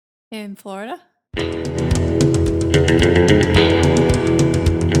In Florida?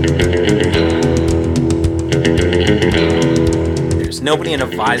 There's nobody in a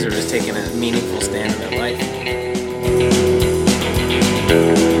visor has taken a meaningful stand in their life.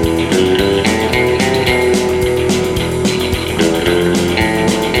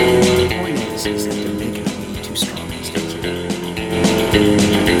 The point is that they're making it way too strong these days.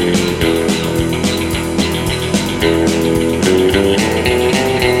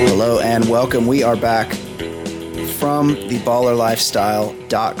 Hello and welcome. We are back from the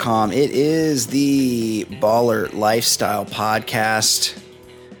ballerlifestyle.com. It is the Baller Lifestyle Podcast.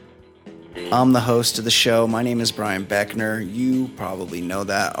 I'm the host of the show. My name is Brian Beckner. You probably know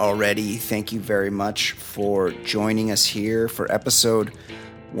that already. Thank you very much for joining us here for episode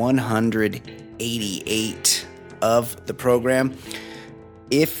 188 of the program.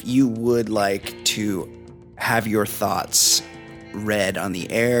 If you would like to have your thoughts read on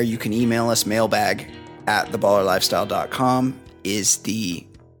the air, you can email us. Mailbag at theballerlifestyle.com is the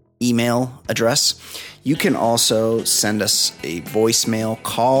email address. You can also send us a voicemail.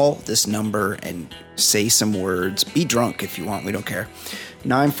 Call this number and say some words. Be drunk if you want. We don't care.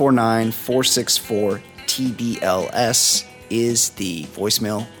 949-464-TBLS is the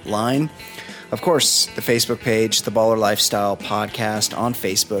voicemail line. Of course, the Facebook page, The Baller Lifestyle Podcast on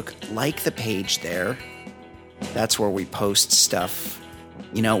Facebook. Like the page there. That's where we post stuff.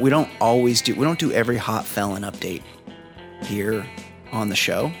 You know, we don't do every hot felon update here on the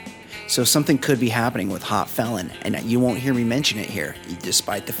show. So something could be happening with hot felon, and you won't hear me mention it here,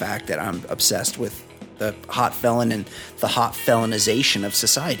 despite the fact that I'm obsessed with the hot felon and the hot felonization of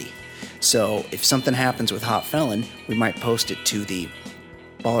society. So if something happens with hot felon, we might post it to the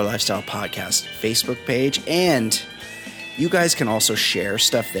Baller Lifestyle Podcast Facebook page, and you guys can also share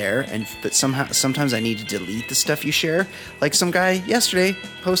stuff there. But sometimes I need to delete the stuff you share. Like some guy yesterday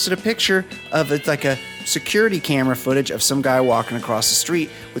posted a picture of like a security camera footage of some guy walking across the street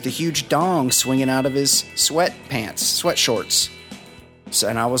with a huge dong swinging out of his sweat shorts. So,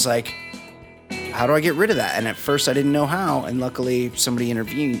 and I was like, how do I get rid of that? And at first I didn't know how, and luckily somebody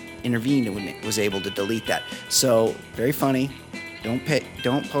intervened and was able to delete that. So very funny. Don't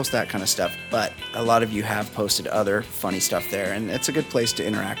post that kind of stuff, but a lot of you have posted other funny stuff there, and it's a good place to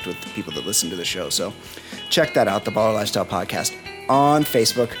interact with the people that listen to the show. So check that out, the Baller Lifestyle Podcast on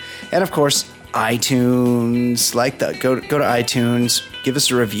Facebook, and of course iTunes. Go to iTunes, give us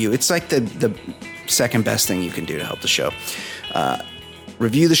a review. It's like the second best thing you can do to help the show.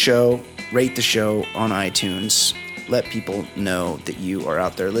 Review the show, rate the show on iTunes. Let people know that you are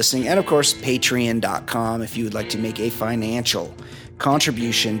out there listening. And of course, patreon.com if you would like to make a financial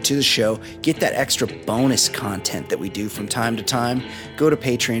contribution to the show. Get that extra bonus content that we do from time to time. Go to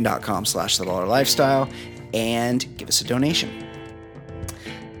patreon.com/theballerlifestyle and give us a donation.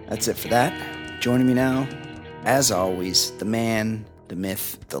 That's it for that. Joining me now, as always, the man, the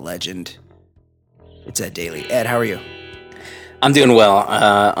myth, the legend. It's Ed Daly. Ed, how are you? I'm doing well.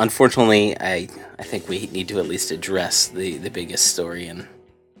 Unfortunately, I think we need to at least address the biggest story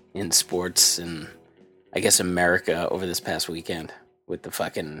in sports and I guess America over this past weekend with the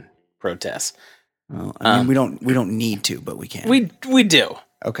fucking protests. Well, I mean, we don't need to, but we can. We do.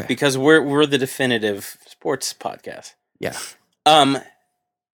 Okay. Because we're the definitive sports podcast. Yeah.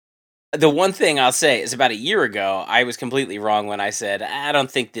 The one thing I'll say is about a year ago, I was completely wrong when I said I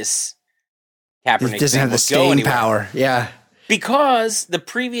don't think this Kaepernick doesn't have the staying power. Yeah. Because the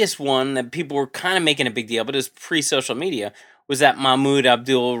previous one that people were kind of making a big deal, but it was pre-social media, was that Mahmoud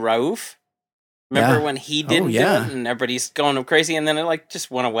Abdul Rauf. Remember when he didn't do it and everybody's going crazy and then it just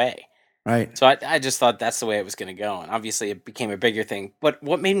went away. Right. So I just thought that's the way it was going to go. And obviously it became a bigger thing. But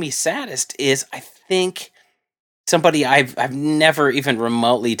what made me saddest is I think somebody I've never even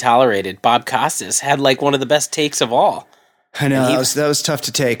remotely tolerated, Bob Costas, had one of the best takes of all. I know, that was tough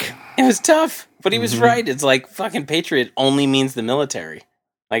to take. It was tough, but he was right. It's like fucking patriot only means the military.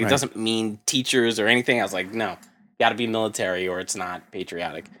 It doesn't mean teachers or anything. I was like, no, got to be military or it's not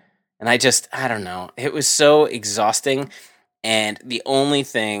patriotic. And I don't know. It was so exhausting. And the only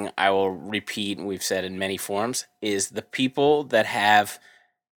thing I will repeat, and we've said in many forums, is the people that have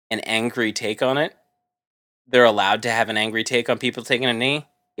an angry take on it, they're allowed to have an angry take on people taking a knee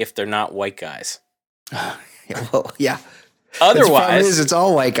if they're not white guys. Well, yeah. Otherwise, it's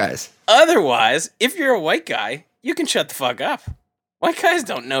all white guys. Otherwise, if you're a white guy, you can shut the fuck up. White guys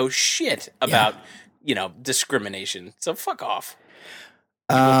don't know shit about, discrimination. So fuck off.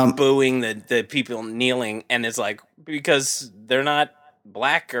 Booing the people kneeling, and it's because they're not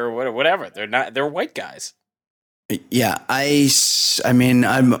black or whatever. They're white guys. Yeah, I mean,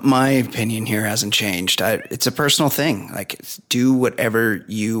 my opinion here hasn't changed. It's a personal thing. Like, do whatever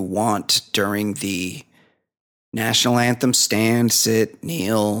you want during the national anthem. Stand, sit,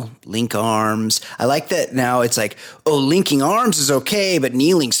 kneel, link arms. I like that now. It's like, oh, linking arms is okay, but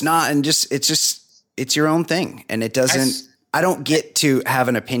kneeling's not. And it's your own thing, and it doesn't. I don't get to have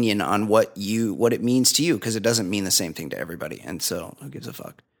an opinion on what it means to you, because it doesn't mean the same thing to everybody. And so, who gives a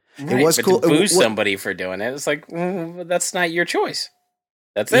fuck? Right, it was but cool. to boo somebody for doing it, it's like, that's not your choice.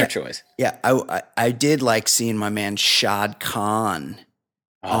 That's their choice. Yeah, I did like seeing my man Shad Khan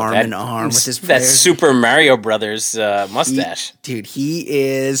arm in arm with his players. That Super Mario Brothers mustache. Dude, he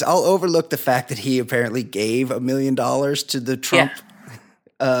is. I'll overlook the fact that he apparently gave $1 million to the Trump.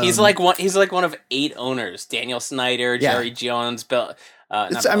 Yeah. He's like one of 8 owners: Daniel Snyder, Jerry Jones, Bill.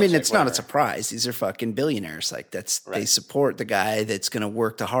 It's not a surprise. These are fucking billionaires. Like they support the guy that's going to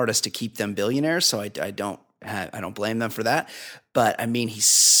work the hardest to keep them billionaires. So I don't blame them for that. But I mean, he's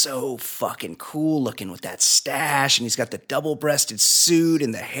so fucking cool looking with that stash, and he's got the double-breasted suit,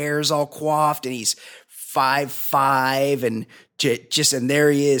 and the hair's all coiffed, and he's 5'5", and and there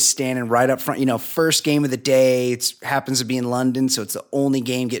he is standing right up front. You know, first game of the day. It happens to be in London, so it's the only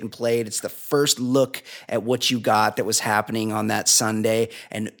game getting played. It's the first look at what you got that was happening on that Sunday,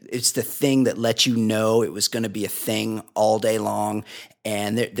 and it's the thing that let you know it was going to be a thing all day long.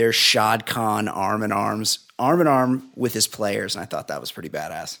 And there's Shad Khan arm in arm with his players, and I thought that was pretty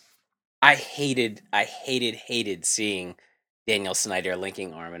badass. I hated seeing Daniel Snyder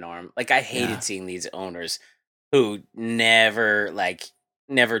linking arm in arm. Like, I hated seeing these owners who never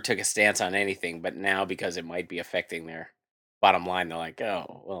took a stance on anything, but now, because it might be affecting their bottom line, they're like,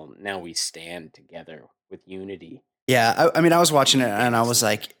 oh, well, now we stand together with unity. Yeah, I mean, I was watching it, and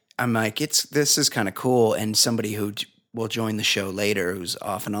I'm like, this is kind of cool. And somebody who will join the show later, who's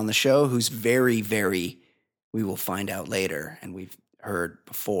often on the show, who's very, very, we will find out later, and we've heard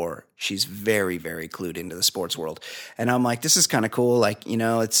before, she's very, very clued into the sports world. And I'm like, this is kind of cool. Like, you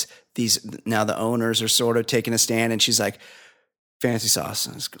know, it's now the owners are sort of taking a stand, and she's like, Fantasy Sauce,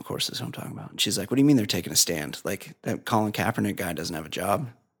 of course, is what I'm talking about. And she's like, what do you mean they're taking a stand? Like, that Colin Kaepernick guy doesn't have a job.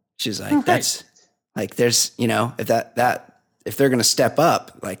 She's like, that's like, there's, you know, if they're going to step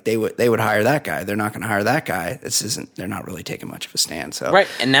up, like they would hire that guy. They're not going to hire that guy. They're not really taking much of a stand. So right.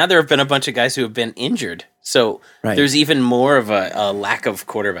 And now there have been a bunch of guys who have been injured. So there's even more of a lack of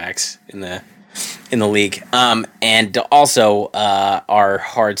quarterbacks in the league. And also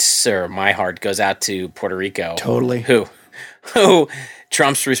my heart goes out to Puerto Rico. Totally. Who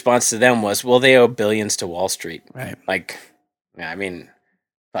Trump's response to them was, well, they owe billions to Wall Street. Right. Like, I mean,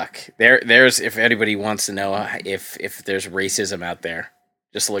 fuck. There's, if anybody wants to know if there's racism out there,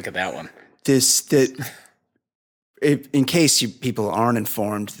 just look at that one. In case people aren't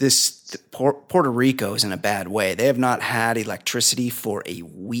informed, Puerto Rico is in a bad way. They have not had electricity for a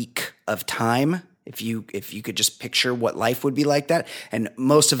week of time. If you could just picture what life would be like that, and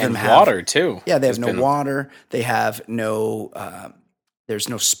most of them have water too. Yeah, they have no water. They have no. There's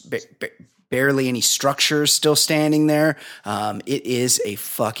no barely any structures still standing there. It is a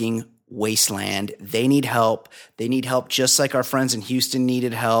fucking wasteland. They need help. They need help just like our friends in Houston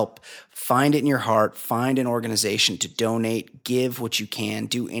needed help. Find it in your heart. Find an organization to donate. Give what you can.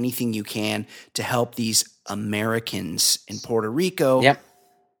 Do anything you can to help these Americans in Puerto Rico. Yep.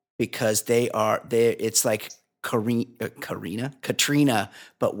 Because it's like Katrina,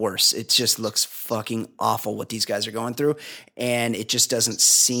 but worse. It just looks fucking awful what these guys are going through. And it just doesn't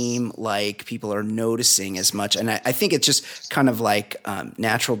seem like people are noticing as much. And I think it's just kind of like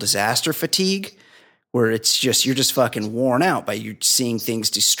natural disaster fatigue, where it's just, you're just fucking worn out by you seeing things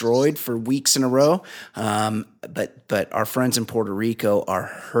destroyed for weeks in a row. But our friends in Puerto Rico are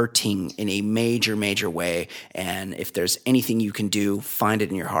hurting in a major, major way. And if there's anything you can do, find it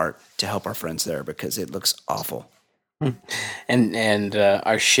in your heart to help our friends there, because it looks awful. And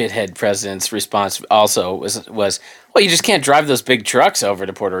our shithead president's response also was, well, you just can't drive those big trucks over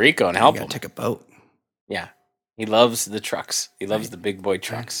to Puerto Rico and help them. Take a boat. Yeah. He loves the trucks. He loves the big boy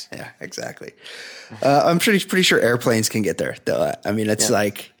trucks. Yeah, exactly. I'm pretty sure airplanes can get there, though. I mean, it's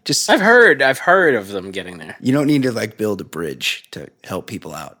like just. I've heard of them getting there. You don't need to like build a bridge to help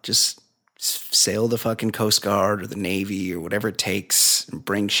people out. Just sail the fucking Coast Guard or the Navy or whatever it takes and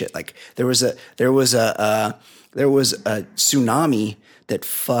bring shit. Like there was a tsunami that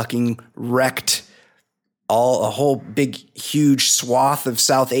fucking wrecked a whole big, huge swath of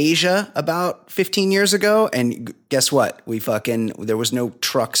South Asia about 15 years ago. And guess what? There was no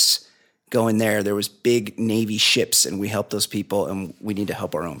trucks going there. There was big Navy ships, and we helped those people, and we need to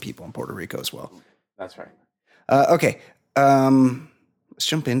help our own people in Puerto Rico as well. That's right. Okay. Let's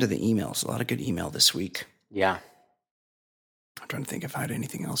jump into the emails. A lot of good email this week. Yeah. I'm trying to think if I had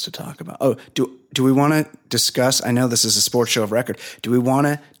anything else to talk about. Oh, do we want to discuss? I know this is a sports show of record. Do we want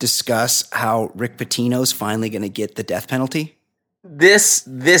to discuss how Rick Pitino's finally going to get the death penalty?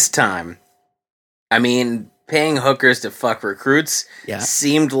 This time, I mean, paying hookers to fuck recruits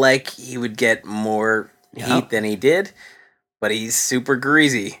seemed like he would get more heat than he did, but he's super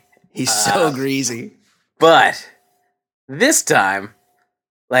greasy. He's so greasy. But this time,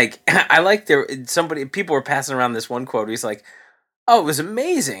 like, I like people were passing around this one quote. He's like, "Oh, it was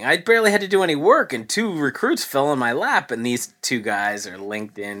amazing. I barely had to do any work, and 2 recruits fell in my lap." And these 2 guys are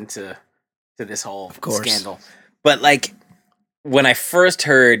linked into this whole scandal. But like, when I first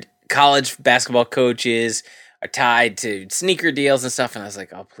heard college basketball coaches are tied to sneaker deals and stuff, and I was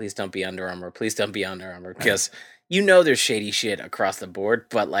like, "Oh, please don't be Under Armour. Please don't be Under Armour," because there's shady shit across the board.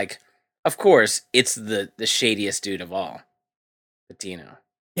 But like, of course, it's the shadiest dude of all, Pitino.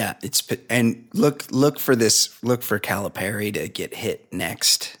 Yeah, and look for Calipari to get hit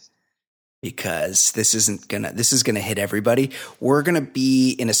next, because this is gonna hit everybody. We're gonna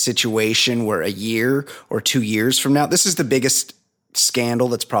be in a situation where a year or 2 years from now, this is the biggest scandal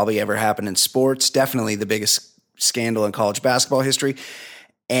that's probably ever happened in sports. Definitely the biggest scandal in college basketball history,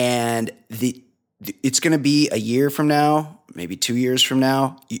 and it's gonna be a year from now, maybe 2 years from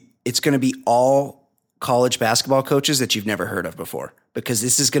now. It's gonna be all college basketball coaches that you've never heard of before, because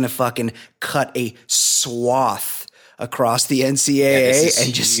this is going to fucking cut a swath across the NCAA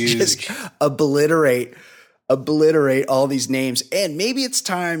and just obliterate all these names. And maybe it's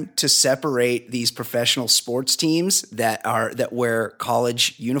time to separate these professional sports teams that wear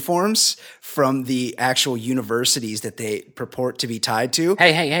college uniforms from the actual universities that they purport to be tied to.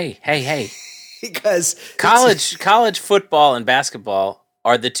 Hey. Because college football and basketball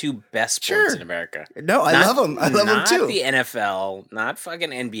are the 2 best sports in America. No, I love them. I love them too. Not the NFL, not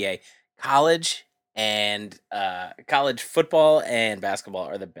fucking NBA. College football and basketball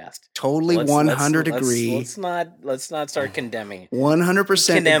are the best. Totally 100 agree. Let's not start condemning it.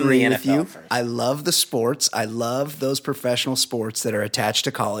 100% agree with you. First. I love the sports. I love those professional sports that are attached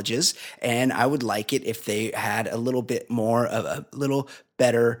to colleges, and I would like it if they had a little bit more of a little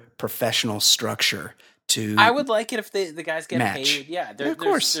better professional structure. I would like it if the guys get paid. Yeah, of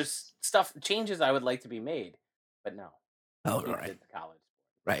course. There's changes I would like to be made, but no. Oh, right. College.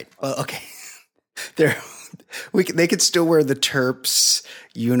 Right. Well, okay. They could still wear the Terps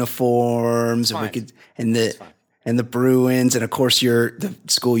uniforms, and the Bruins, and of course the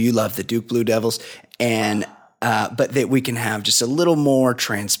school you love, the Duke Blue Devils, and but that we can have just a little more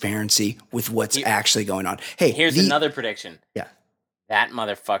transparency with what's actually going on. Hey, here's another prediction. Yeah, that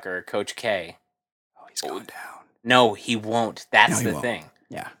motherfucker, Coach K. He's going down. No, he won't. That's the thing.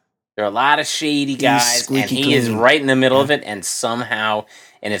 Yeah. There are a lot of shady guys, and he is right in the middle of it, and somehow,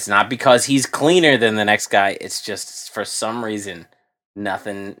 and it's not because he's cleaner than the next guy, it's just for some reason,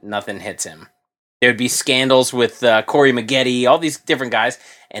 nothing hits him. There would be scandals with Corey Maggette, all these different guys,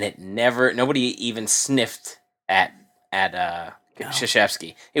 and nobody even sniffed at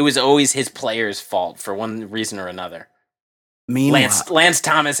Krzyzewski. It was always his player's fault for one reason or another. Lance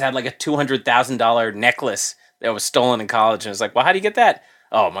Thomas had like a $200,000 necklace that was stolen in college, and it was like, well, how do you get that?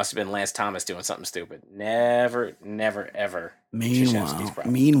 Oh, it must have been Lance Thomas doing something stupid. Never, ever.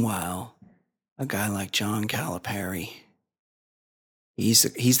 Meanwhile, a guy like John Calipari, he's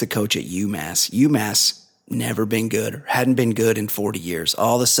the coach at UMass. UMass never been good, hadn't been good in 40 years.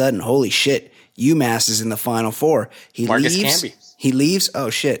 All of a sudden, holy shit, UMass is in the Final Four. Marcus Camby. He leaves. Oh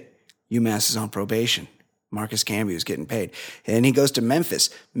shit, UMass is on probation. Marcus Camby was getting paid. And he goes to Memphis.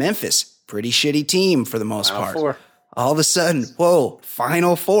 Memphis, pretty shitty team for the most part. Four. All of a sudden, whoa,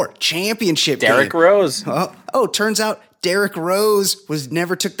 Final Four, championship Derrick game. Rose. Oh, turns out Derrick Rose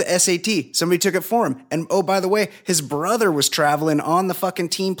never took the SAT. Somebody took it for him. And oh, by the way, his brother was traveling on the fucking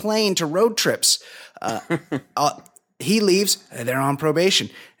team plane to road trips. He leaves. They're on probation.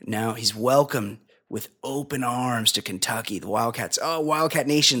 Now he's welcomed with open arms to Kentucky, the Wildcats. Oh, Wildcat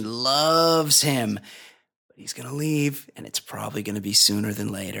Nation loves him. He's going to leave, and it's probably going to be sooner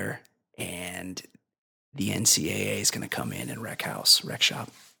than later. And the NCAA is going to come in and wreck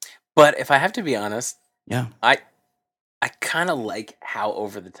shop. But if I have to be honest, yeah, I kind of like how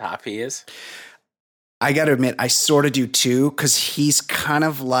over the top he is. I got to admit, I sort of do too, because he's kind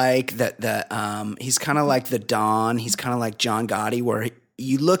of like he's kind of like the Don. He's kind of like John Gotti, where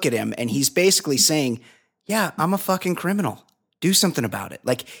you look at him and he's basically saying, "Yeah, I'm a fucking criminal. Do something about it."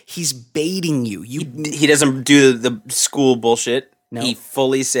 Like, he's baiting you. He doesn't do the school bullshit. No. He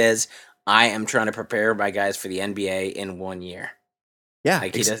fully says, I am trying to prepare my guys for the NBA in 1 year. Yeah.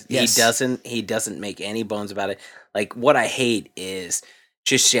 Like, he doesn't make any bones about it. Like, what I hate is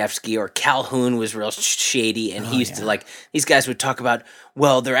Krzyzewski or Calhoun was real shady, and he used to like these guys would talk about,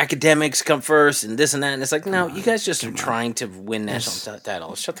 well, their academics come first and this and that, and it's like, no, you guys just are trying to win national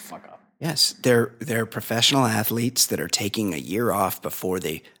titles. Shut the fuck up. Yes, they're professional athletes that are taking a year off before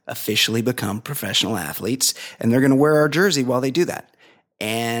they officially become professional athletes, and they're going to wear our jersey while they do that.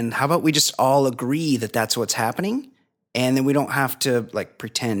 And how about we just all agree that that's what's happening, and then we don't have to like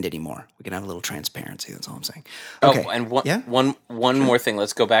pretend anymore. We can have a little transparency. That's all I'm saying. Okay. Oh, and one more thing.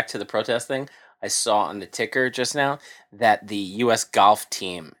 Let's go back to the protest thing. I saw on the ticker just now that the U.S. golf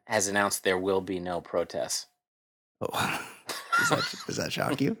team has announced there will be no protests. Oh. Does that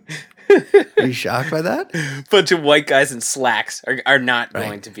shock you? Are you shocked by that? Bunch of white guys in slacks are not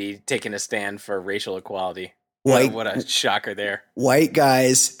going to be taking a stand for racial equality. What a shocker there. White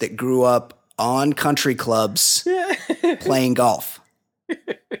guys that grew up on country clubs playing golf.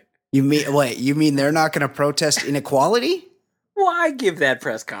 You mean they're not going to protest inequality? Why give that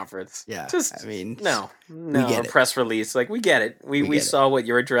press conference? Yeah. No, we get a press release. Like, we get it. We saw what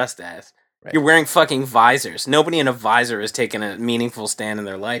you're addressed as. Right. You're wearing fucking visors. Nobody in a visor has taken a meaningful stand in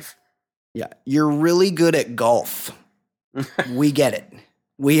their life. Yeah. You're really good at golf. We get it.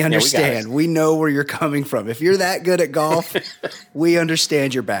 We understand. We know where you're coming from. If you're that good at golf, we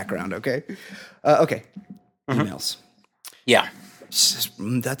understand your background, okay? Okay. Emails. Yeah.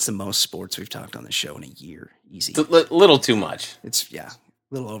 That's the most sports we've talked on the show in a year. Easy. It's a little too much. It's, a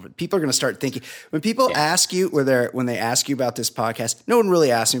little over. People are going to start thinking when people ask you when they ask you about this podcast. No one really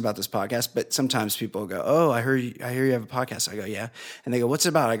asks me about this podcast, but sometimes people go, "Oh, I hear you have a podcast." I go, "Yeah," and they go, "What's it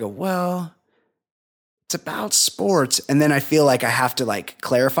about?" I go, "Well, it's about sports." And then I feel like I have to like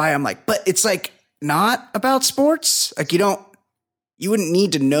clarify. I'm like, "But it's like not about sports. Like you wouldn't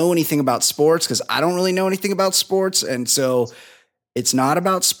need to know anything about sports because I don't really know anything about sports, and so it's not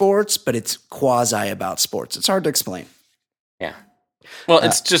about sports, but it's quasi about sports. It's hard to explain." Yeah. Well,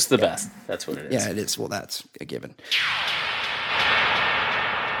 it's just the best. That's what it is. Yeah, it is. Well, that's a given.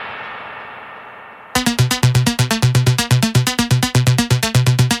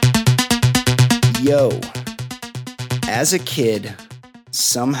 Yo, as a kid,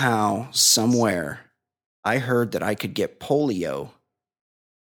 somehow, somewhere, I heard that I could get polio,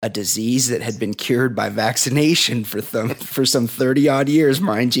 a disease that had been cured by vaccination for some 30-odd years,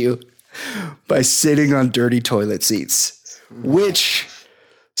 mind you, by sitting on dirty toilet seats. Which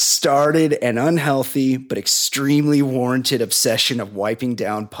started an unhealthy but extremely warranted obsession of wiping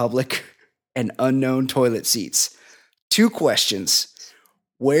down public and unknown toilet seats. 2 questions.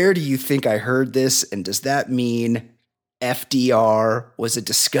 Where do you think I heard this? And does that mean FDR was a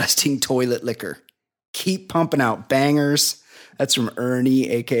disgusting toilet licker? Keep pumping out bangers. That's from Ernie,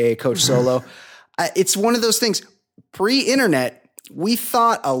 a.k.a. Coach Solo. It's one of those things. Pre-internet, we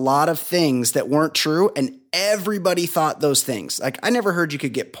thought a lot of things that weren't true, and everybody thought those things. Like, I never heard you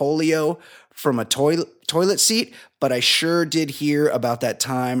could get polio from a toilet seat, but I sure did hear about that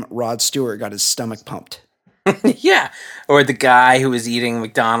time Rod Stewart got his stomach pumped. Yeah. Or the guy who was eating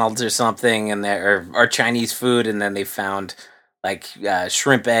McDonald's or something, or Chinese food, and then they found like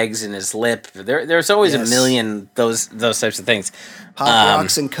shrimp eggs in his lip. There's always a million those types of things. Pop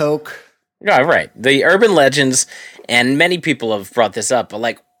rocks and Coke. Yeah, right. The urban legends, and many people have brought this up, but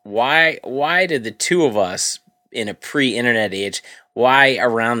like, why did the two of us in a pre-internet age, why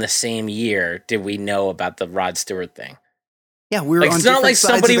around the same year did we know about the Rod Stewart thing? Yeah, we were on different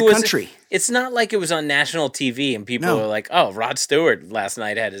sides of the country. It's not like it was on national TV and people were like, "Oh, Rod Stewart last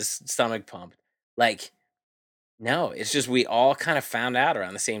night had his stomach pumped." Like, no, it's just we all kind of found out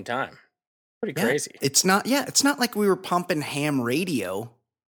around the same time. Pretty crazy. It's not like we were pumping ham radio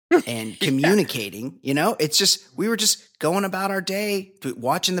and communicating, you know? It's just, we were just going about our day,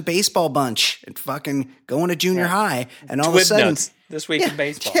 watching the baseball bunch and fucking going to junior high. And all of a sudden, notes this week in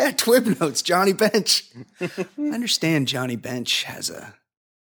baseball. Yeah, Twib Notes, Johnny Bench. I understand Johnny Bench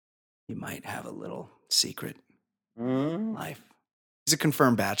he might have a little secret life. He's a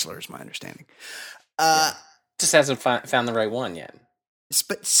confirmed bachelor, is my understanding. Just hasn't found the right one yet.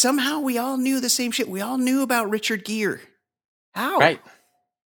 But somehow we all knew the same shit. We all knew about Richard Gere. How?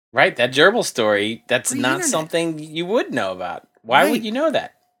 Right, that gerbil story, that's not something you would know about. Why would you know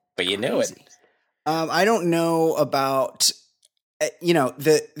that? But you knew it. I don't know about,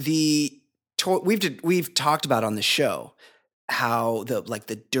 we've talked about on the show how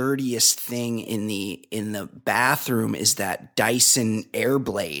the dirtiest thing in the bathroom is that Dyson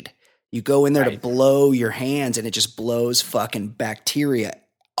Airblade. You go in there to blow your hands and it just blows fucking bacteria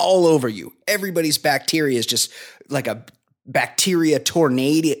all over you. Everybody's bacteria is just like a bacteria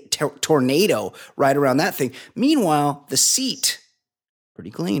tornado right around that thing. Meanwhile, the seat,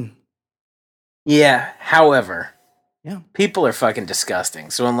 pretty clean. Yeah, however, Yeah. People are fucking disgusting.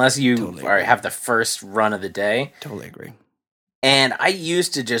 So unless you Totally have the first run of the day. Totally agree. And I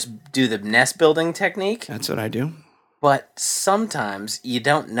used to just do the nest building technique. That's what I do. But sometimes you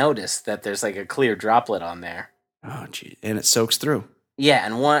don't notice that there's like a clear droplet on there. Oh, gee. And it soaks through. Yeah,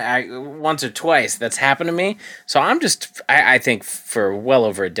 and once or twice that's happened to me. So I think for well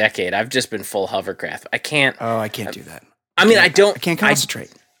over a decade, I've just been full hovercraft. I can't. Oh, I can't do that. I can't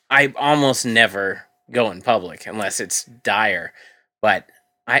concentrate. I almost never go in public unless it's dire. But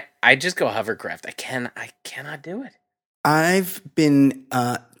I just go hovercraft. I cannot do it. I've been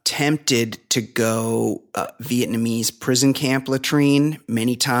tempted to go Vietnamese prison camp latrine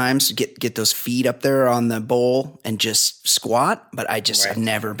many times, get those feet up there on the bowl and just squat, but I just have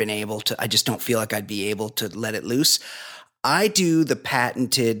never been able to. I just don't feel like I'd be able to let it loose. I do the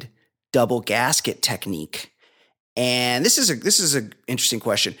patented double gasket technique. And this is an interesting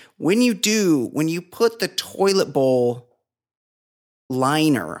question. When you put the toilet bowl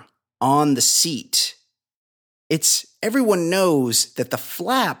liner on the seat, everyone knows that the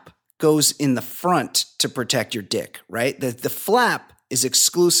flap goes in the front to protect your dick, right? The flap is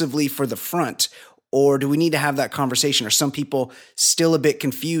exclusively for the front. Or do we need to have that conversation? Are some people still a bit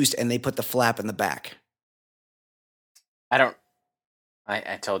confused and they put the flap in the back? I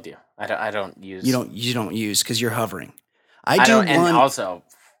told you. I don't use. You don't use because you're hovering. And also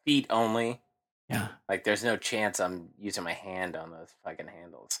feet only. Yeah. Like there's no chance I'm using my hand on those fucking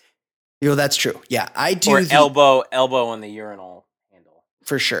handles. That's true. Yeah, I do. Or elbow on the urinal handle.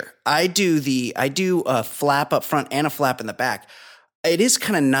 For sure. I do a flap up front and a flap in the back. It is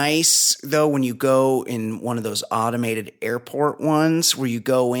kind of nice though when you go in one of those automated airport ones where you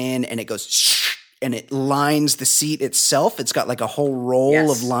go in and it goes shh, and it lines the seat itself. It's got like a whole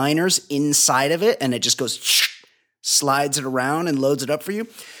roll of liners inside of it, and it just goes shh, slides it around and loads it up for you.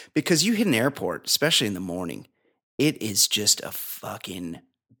 Because you hit an airport, especially in the morning, it is just a fucking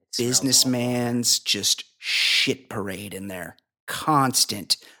businessman's just shit parade in there.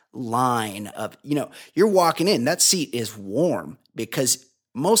 Constant line of, you're walking in, that seat is warm because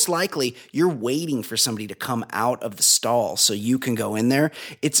most likely you're waiting for somebody to come out of the stall so you can go in there.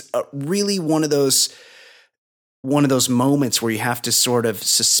 It's really one of those moments where you have to sort of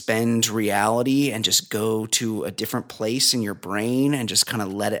suspend reality and just go to a different place in your brain and just kind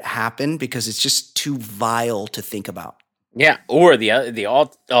of let it happen because it's just too vile to think about. Yeah, or the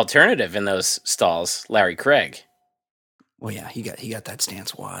alternative in those stalls, Larry Craig. Well, yeah, he got that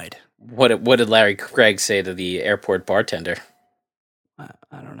stance wide. What did Larry Craig say to the airport bartender?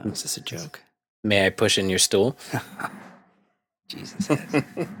 I don't know. Is this a joke? May I push in your stool? Jesus.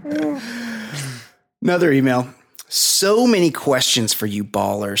 Another email. So many questions for you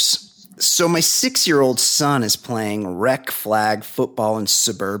ballers. So my 6-year-old son is playing rec flag football in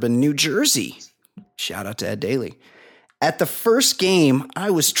suburban New Jersey. Shout out to Ed Daly. At the first game,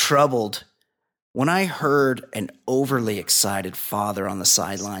 I was troubled when I heard an overly excited father on the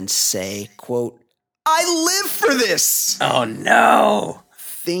sidelines say, quote, "I live for this." Oh, no.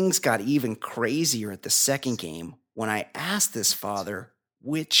 Things got even crazier at the second game when I asked this father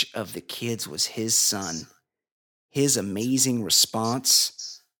which of the kids was his son. His amazing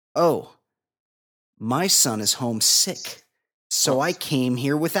response, "Oh, my son is homesick, so I came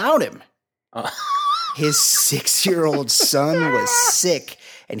here without him." His 6-year-old son was sick,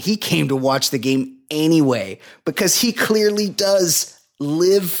 and he came to watch the game anyway because he clearly does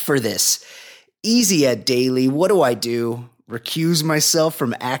live for this. Easy Ed Daly, what do I do? Recuse myself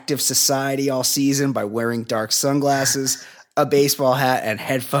from active society all season by wearing dark sunglasses, a baseball hat, and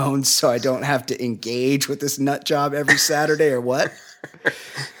headphones so I don't have to engage with this nut job every Saturday or what?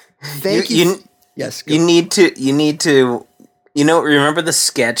 Thank you. Yes. You need to, remember the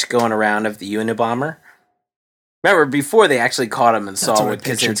sketch going around of the Unabomber? Remember before they actually caught him and saw what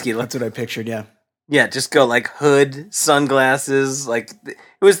Kaczynski looked. That's what I pictured, yeah. Yeah, just go like hood, sunglasses, like it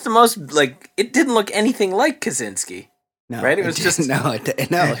was the most like it didn't look anything like Kaczynski. No, right? It was just no,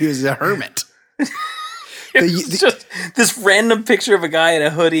 he was a hermit. It's just this random picture of a guy in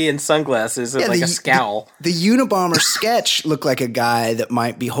a hoodie and sunglasses and like a scowl. The Unabomber sketch looked like a guy that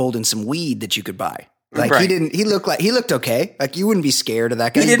might be holding some weed that you could buy. Like right. He looked okay. Like you wouldn't be scared of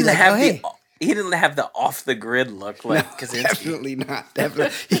that guy. He didn't have the off the grid look like Kaczynski. Definitely not.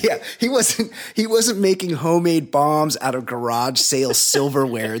 Definitely. Yeah, he wasn't making homemade bombs out of garage sale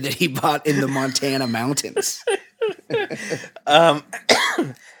silverware that he bought in the Montana mountains.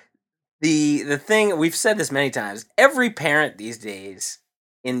 The thing, we've said this many times, every parent these days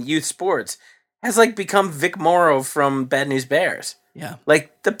in youth sports has like become Vic Morrow from Bad News Bears. Yeah.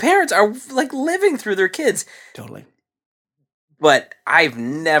 Like the parents are like living through their kids. Totally. But I've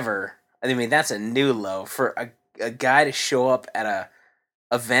never, that's a new low for a guy to show up at a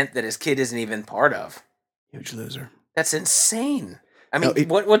event that his kid isn't even part of. Huge loser. That's insane. I mean,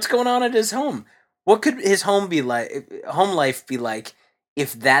 what's going on at his home? What could his home life be like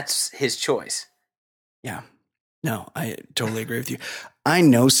if that's his choice? Yeah. No, I totally agree with you. I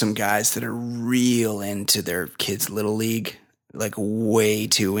know some guys that are real into their kids' little league, like way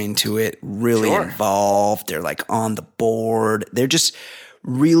too into it, really involved. They're like on the board. They're just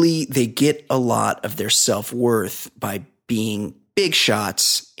really, they get a lot of their self-worth by being big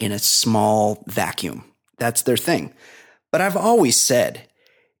shots in a small vacuum. That's their thing. But I've always said,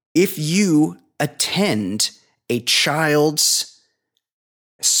 if you attend a child's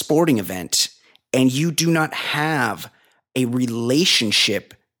sporting event and you do not have a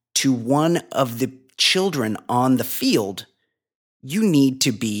relationship to one of the children on the field, you need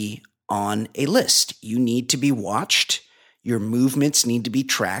to be on a list. You need to be watched. Your movements need to be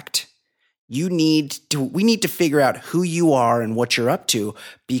tracked. We need to figure out who you are and what you're up to,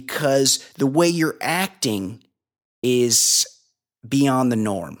 because the way you're acting is beyond the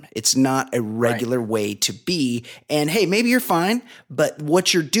norm. It's not a regular way to be. And hey, maybe you're fine, but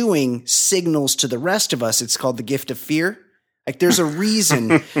what you're doing signals to the rest of us. It's called the gift of fear. Like there's a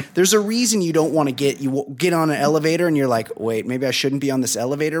reason, you don't want to get on an elevator and you're like, wait, maybe I shouldn't be on this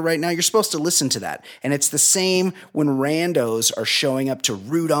elevator right now. You're supposed to listen to that. And it's the same when randos are showing up to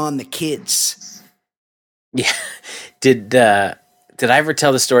root on the kids. Yeah. Did I ever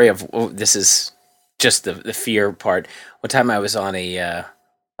tell the story of, this is just the fear part. One time I was on a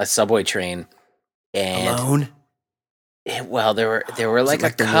subway train and alone. There were like a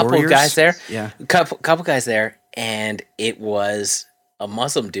couple Warriors? Guys there. Yeah. Couple guys there, and it was a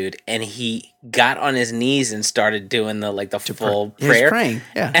Muslim dude, and he got on his knees and started doing the full prayer. He was praying.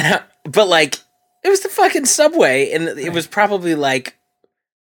 Yeah. But it was the fucking subway, and it was probably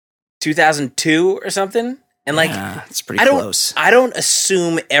 2002 or something. And it's pretty close. I don't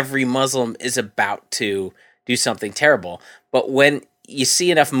assume every Muslim is about to do something terrible, but when you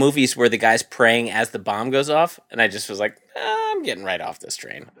see enough movies where the guy's praying as the bomb goes off, and I just was like, I'm getting right off this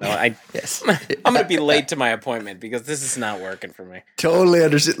train. No, yes. I'm going to be late to my appointment because this is not working for me. Totally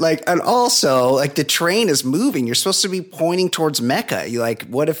understand. And also, the train is moving. You're supposed to be pointing towards Mecca. You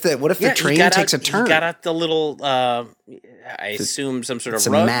what if the train takes a turn? He got out the little, I assume some sort of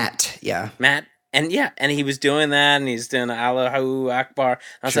rug. Mat, yeah. Mat. And he was doing that, and he's doing Allahu Akbar.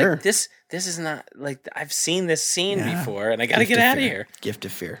 I was like, this is not I've seen this scene before, and I got to get out of here. Gift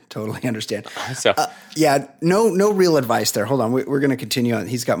of fear, totally understand. So no real advice there. Hold on, we're going to continue on.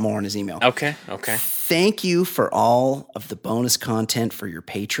 He's got more on his email. Okay. Thank you for all of the bonus content for your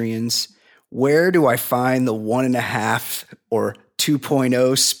Patreons. Where do I find the 1.5 or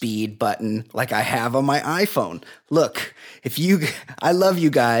 2.0 speed button like I have on my iPhone? Look, I love you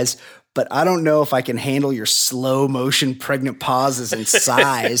guys, but I don't know if I can handle your slow motion pregnant pauses and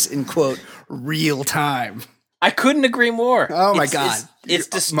sighs in quote real time. I couldn't agree more. Oh my God. It's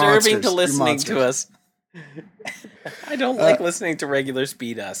disturbing to listening to us. I don't like listening to regular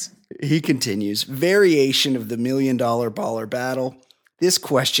speed us. He continues, variation of the $1 million baller battle. This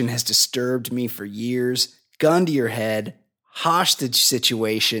question has disturbed me for years. Gun to your head, hostage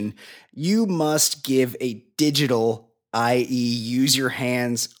situation. You must give a digital, i.e. use your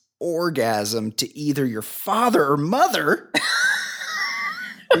hands, orgasm to either your father or mother.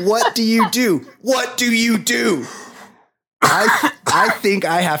 What do you do? What do you do? I think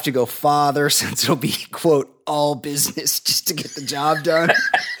I have to go father, since it'll be, quote, all business just to get the job done.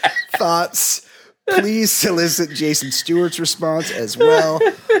 Thoughts? Please solicit Jason Stewart's response as well.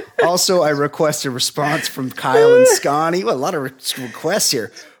 Also, I request a response from Kyle and Scotty. Well, a lot of requests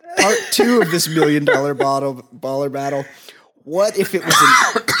here. Part 2 of this $1 million baller battle. What if it was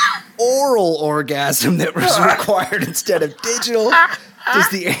an oral orgasm that was required instead of digital? Does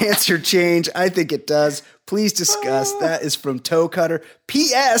the answer change? I think it does. Please discuss. That is from Toe Cutter.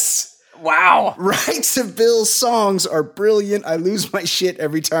 P.S. Wow. Rights of Bill's songs are brilliant. I lose my shit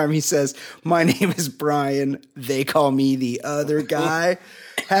every time he says, my name is Brian. They call me the other guy.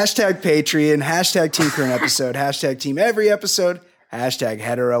 Hashtag Patreon. Hashtag Team Current Episode. Hashtag Team Every Episode. Hashtag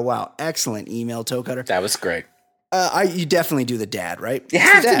Hetero. Wow. Excellent email, Toe Cutter. That was great. You definitely do the dad, right? You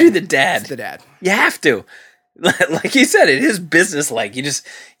have to do the dad. It's the dad. You have to. Like you said, it is business-like. You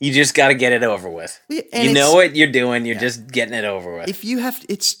just got to get it over with. And you know what you're doing. You're just getting it over with. If you have,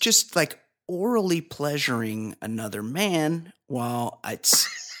 it's just like orally pleasuring another man. While it's,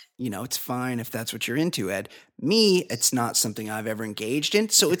 it's fine if that's what you're into, Ed. Me, it's not something I've ever engaged in,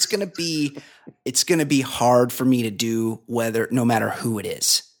 so it's gonna be hard for me to do, no matter who it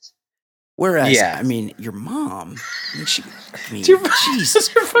is. Whereas, Yeah. I mean, your mom, Jesus your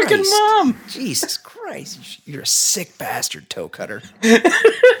fucking mom. Jesus Christ. You're a sick bastard, toe cutter.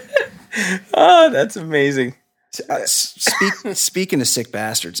 Oh, that's amazing. Speaking of sick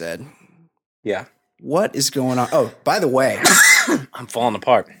bastards, Ed, Yeah. what is going on? Oh, by the way, I'm falling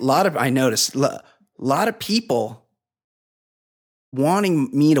apart. I noticed a lot of people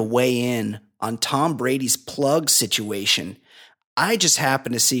wanting me to weigh in on Tom Brady's plug situation. I just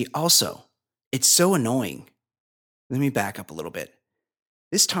happen to see also, it's so annoying. Let me back up a little bit.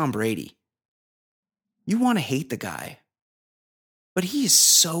 This Tom Brady, you want to hate the guy, but he is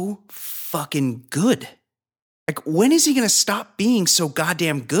so fucking good. Like, when is he going to stop being so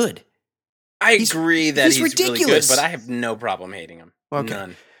goddamn good? I agree that he's ridiculous. Really good, but I have no problem hating him. Okay.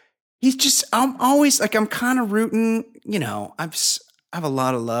 None. He's just, I'm always like, I'm kind of rooting, you know, I have a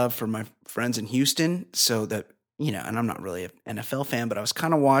lot of love for my friends in Houston, so that, you know, and I'm not really an NFL fan, but I was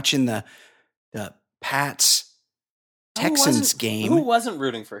kind of watching the Pats Texans game. Who wasn't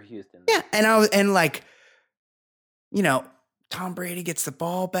rooting for Houston? Yeah, and like, you know, Tom Brady gets the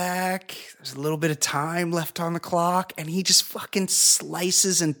ball back. There's a little bit of time left on the clock, and he just fucking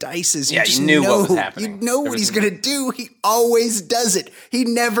slices and dices. Yeah, you knew what was happening. You know what he's going to do. He always does it. He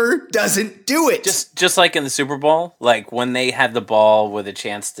never doesn't do it. Just like in the Super Bowl, like when they had the ball with a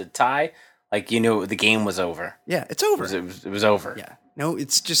chance to tie, like you knew the game was over. Yeah, it's over. It was over. Yeah. No,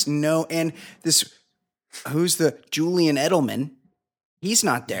 it's just no. And this, who's the Julian Edelman? He's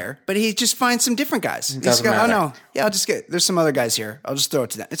not there, but he just finds some different guys. He's go, oh no, yeah, there's some other guys here. I'll just throw it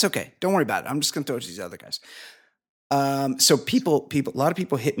to them. It's okay. Don't worry about it. I'm just going to throw it to these other guys. So a lot of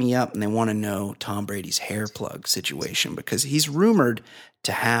people hit me up and they want to know Tom Brady's hair plug situation because he's rumored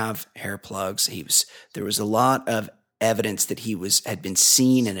to have hair plugs. There was a lot of evidence that he had been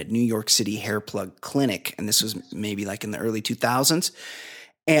seen in a New York City hair plug clinic, and this was maybe like in the early 2000s.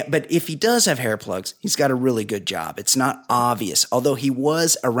 But if he does have hair plugs, he's got a really good job. It's not obvious. Although he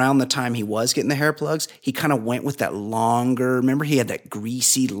was, around the time he was getting the hair plugs, he kind of went with that longer, remember he had that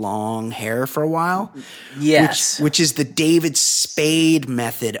greasy long hair for a while? Yes. Which is the David Spade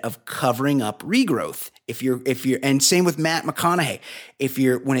method of covering up regrowth. If you're, and same with Matt McConaughey.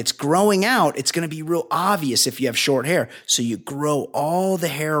 When it's growing out, it's going to be real obvious if you have short hair. So you grow all the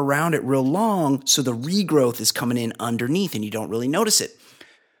hair around it real long, so the regrowth is coming in underneath and you don't really notice it.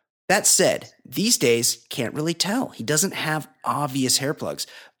 That said, these days, can't really tell. He doesn't have obvious hair plugs.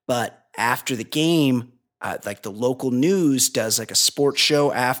 But after the game, like the local news does like a sports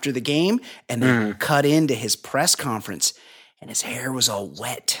show after the game, and they cut into his press conference, and his hair was all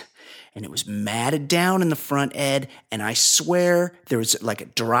wet. And it was matted down in the front, Ed, and I swear there was like a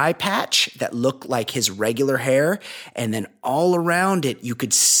dry patch that looked like his regular hair, and then all around it, you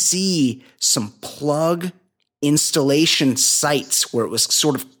could see some plug installation sites where it was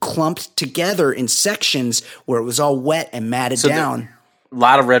sort of clumped together in sections where it was all wet and matted down. A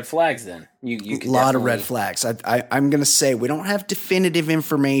lot of red flags then. You a lot of red flags. I'm going to say we don't have definitive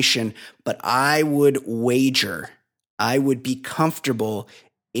information, but I would be comfortable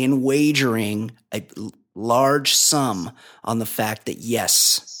in wagering a large sum on the fact that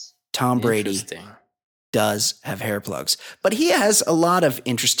yes, Tom Brady does have hair plugs. But he has a lot of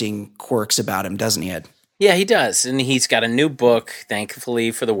interesting quirks about him, doesn't he, Ed? Yeah, he does. And he's got a new book,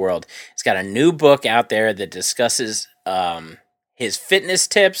 thankfully for the world. He's got a new book out there that discusses his fitness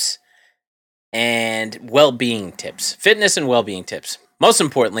tips and well-being tips. Fitness and well-being tips. Most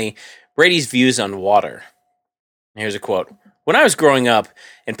importantly, Brady's views on water. Here's a quote. When I was growing up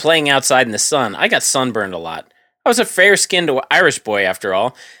and playing outside in the sun, I got sunburned a lot. I was a fair-skinned Irish boy, after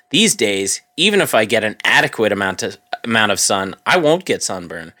all. These days, even if I get an adequate amount of sun, I won't get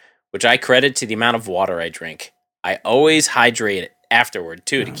sunburn, which I credit to the amount of water I drink. I always hydrate afterward,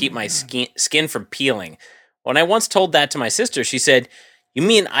 too, to keep my skin from peeling. When I once told that to my sister, she said, "You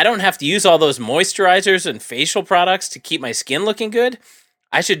mean I don't have to use all those moisturizers and facial products to keep my skin looking good?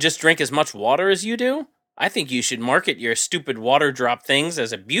 I should just drink as much water as you do? I think you should market your stupid water drop things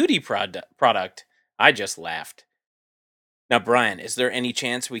as a beauty product." I just laughed. Now, Brian, is there any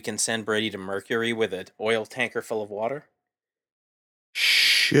chance we can send Brady to Mercury with an oil tanker full of water?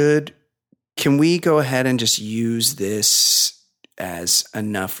 Can we go ahead and just use this as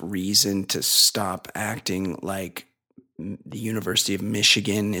enough reason to stop acting like the University of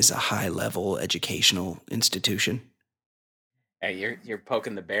Michigan is a high-level educational institution? Hey, you're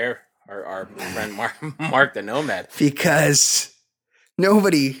poking the bear, our friend Mark the Nomad. Because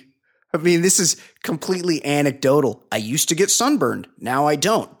this is completely anecdotal. I used to get sunburned. Now I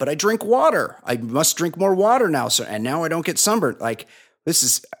don't, but I drink water. I must drink more water now, sir. And now I don't get sunburned. Like,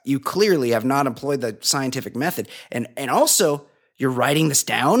 you clearly have not employed the scientific method. And also, you're writing this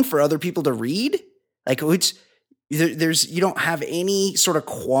down for other people to read? Like, you don't have any sort of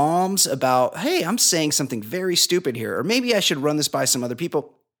qualms about, hey, I'm saying something very stupid here, or maybe I should run this by some other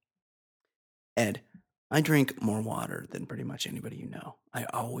people. Ed, I drink more water than pretty much anybody you know. I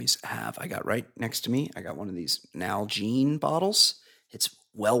always have. I got right next to me, I got one of these Nalgene bottles. It's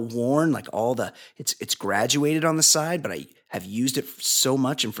well worn, like it's graduated on the side, but I have used it so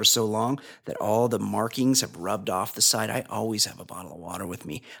much and for so long that all the markings have rubbed off the side. I always have a bottle of water with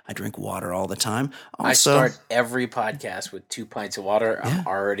me. I drink water all the time. Also, I start every podcast with 2 pints of water. Yeah. I'm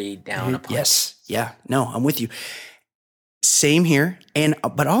already down a pint. Yes. Yeah. No, I'm with you. Same here.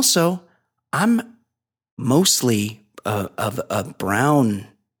 But also, I'm mostly of a brown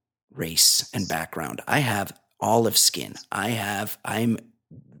race and background. I have olive skin.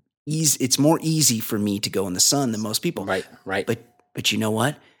 It's more easy for me to go in the sun than most people. Right. But you know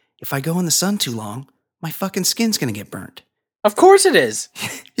what? If I go in the sun too long, my fucking skin's going to get burnt. Of course it is.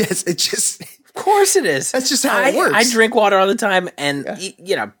 Yes, it's just... Of course it is. That's just how it works. I drink water all the time, and,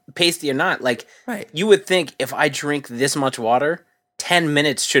 pasty or not, like, you would think if I drink this much water, 10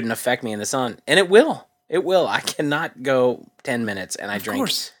 minutes shouldn't affect me in the sun. And it will. It will. I cannot go 10 minutes, and I drink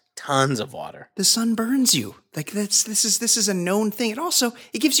tons of water. The sun burns you. Like this is a known thing.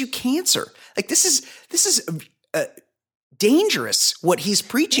 It gives you cancer. Like this is dangerous what he's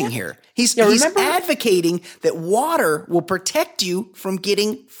preaching here. He's advocating that water will protect you from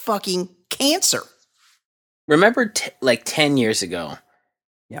getting fucking cancer. Remember 10 years ago,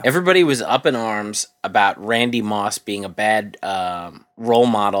 everybody was up in arms about Randy Moss being a bad role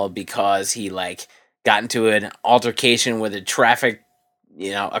model because he got into an altercation with a traffic,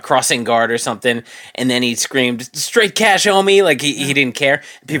 a crossing guard or something, and then he screamed, "Straight cash, homie!" Like he didn't care.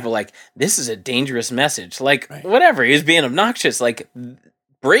 People this is a dangerous message. Whatever, he was being obnoxious.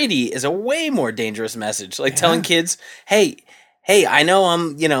 Brady is a way more dangerous message. Telling kids, hey, I know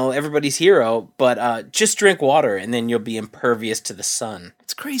I'm, everybody's hero, but just drink water and then you'll be impervious to the sun.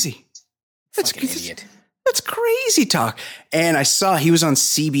 It's crazy. Fucking idiot. That's crazy talk. And I saw he was on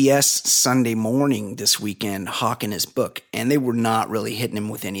CBS Sunday Morning this weekend hawking his book, and they were not really hitting him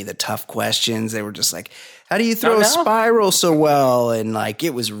with any of the tough questions. They were just like, how do you throw a spiral so well? And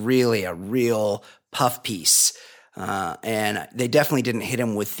it was really a real puff piece. And they definitely didn't hit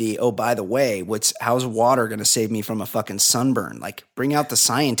him with the, oh, by the way, how's water going to save me from a fucking sunburn? Bring out the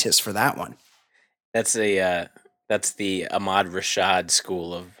scientists for that one. That's that's the Ahmad Rashad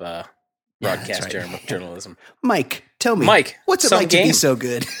school of broadcast journalism. Mike, tell me. Mike, what's it like to be so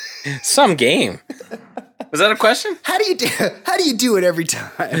good? Some game. Was that a question? How do you do it every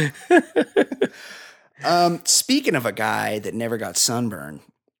time? Speaking of a guy that never got sunburned,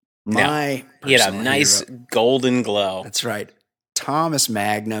 he had a nice golden glow. That's right. Thomas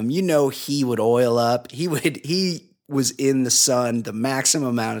Magnum, he would oil up. He was in the sun the maximum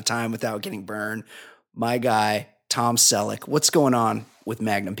amount of time without getting burned. My guy, Tom Selleck. What's going on with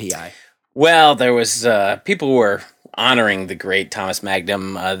Magnum PI? Well, there was people were honoring the great Thomas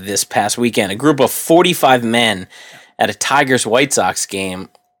Magnum this past weekend. A group of 45 men at a Tigers-White Sox game.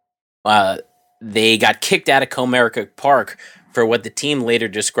 They got kicked out of Comerica Park for what the team later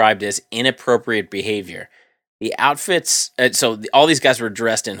described as inappropriate behavior. The outfits, all these guys were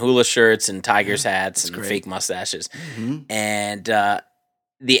dressed in hula shirts and Tigers hats and fake mustaches. Mm-hmm. And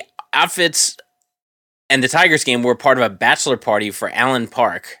the outfits and the Tigers game were part of a bachelor party for Alan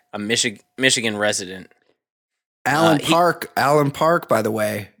Park, a Michigan resident. Alan Park, by the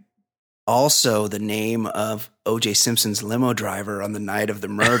way, also the name of O.J. Simpson's limo driver on the night of the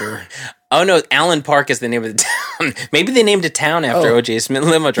murder. Oh, no, Alan Park is the name of the town. Maybe they named a town after O.J. Smith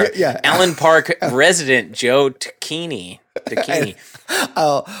limo driver. Yeah. Alan Park resident Joe Tacchini.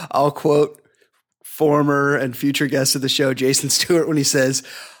 I'll quote former and future guest of the show, Jason Stewart, when he says,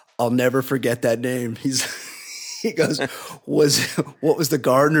 "I'll never forget that name." He goes, what was the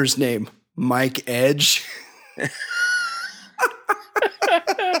gardener's name? Mike Edge?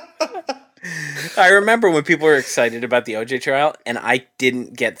 I remember when people were excited about the OJ trial, and I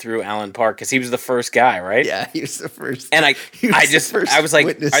didn't get through Alan Park because he was the first guy, right? Yeah, he was the first. And I was like,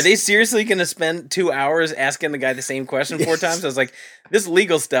 witness. Are they seriously going to spend 2 hours asking the guy the same question 4 times? I was like, this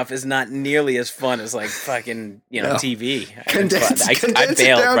legal stuff is not nearly as fun as fucking TV. Condense it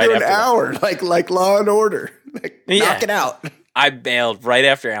down to an hour, like Law and Order. Knock it out. I bailed right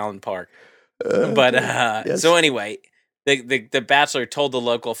after Alan Park. Yes. So anyway. The Bachelor told the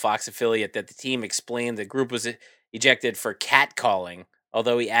local Fox affiliate that the team explained the group was ejected for catcalling,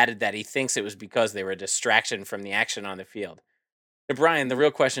 although he added that he thinks it was because they were a distraction from the action on the field. Now, Brian, the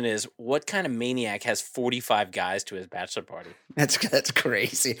real question is, what kind of maniac has 45 guys to his bachelor party? That's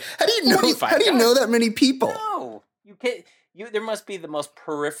crazy. How do you know? How do you know that many people? No, you can't. There must be the most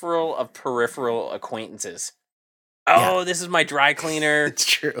peripheral of peripheral acquaintances. Yeah. Oh, this is my dry cleaner. It's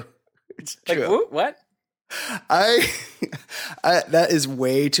true. It's Like, true. what? I that is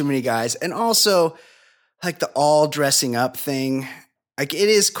way too many guys. And also like the all dressing up thing. Like it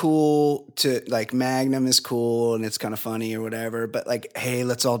is cool to like Magnum is cool and it's kind of funny or whatever, but like, hey,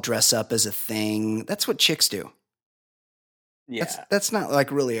 let's all dress up as a thing. That's what chicks do. Yeah. That's not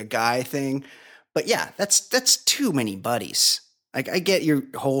like really a guy thing. But yeah, that's too many buddies. Like I get your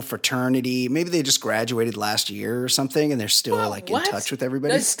whole fraternity. Maybe they just graduated last year or something, and they're still like in touch with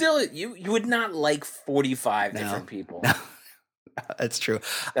everybody. That's still you would not like 45 different people. No, that's true.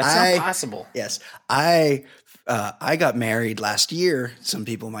 That's not possible. Yes, I got married last year. Some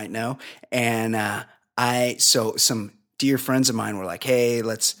people might know, and so some dear friends of mine were like, "Hey,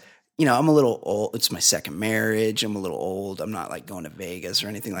 let's." I'm a little old. It's my second marriage. I'm a little old. I'm not like going to Vegas or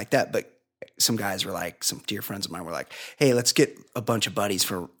anything like that, but. Some guys were like, some dear friends of mine were like, hey, let's get a bunch of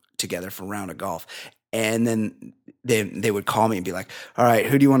buddies together for a round of golf. And then they would call me and be like, all right,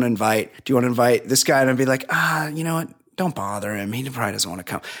 who do you want to invite? Do you want to invite this guy? And I'd be like, you know what? Don't bother him. He probably doesn't want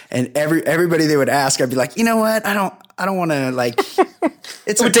to come. And everybody they would ask, I'd be like, you know what? I don't want to like,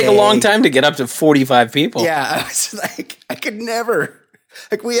 it would take a long time to get up to 45 people. Yeah. I was like, I could never,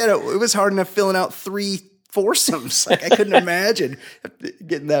 like it was hard enough filling out 3 foursomes. Like I couldn't imagine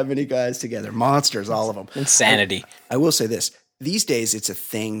getting that many guys together. Monsters, all of them. Insanity. I will say this. These days it's a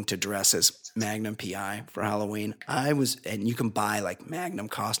thing to dress as Magnum PI for Halloween. And you can buy like Magnum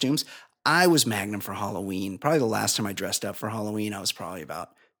costumes. I was Magnum for Halloween. Probably the last time I dressed up for Halloween, I was probably about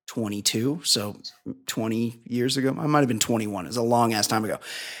 22. So 20 years ago, I might've been 21. It was a long ass time ago.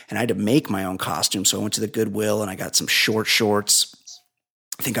 And I had to make my own costume. So I went to the Goodwill and I got some short shorts.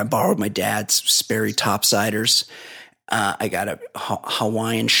 I think I borrowed my dad's Sperry topsiders. I got a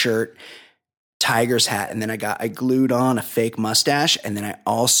Hawaiian shirt, Tiger's hat, and then I glued on a fake mustache, and then I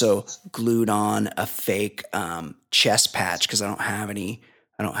also glued on a fake chest patch because I don't have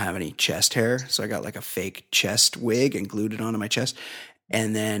any chest hair, so I got like a fake chest wig and glued it onto my chest.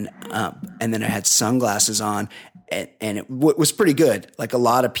 And then I had sunglasses on, and it was pretty good. Like a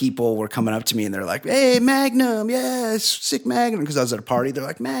lot of people were coming up to me and they're like, "Hey, Magnum, yeah, sick Magnum," because I was at a party. They're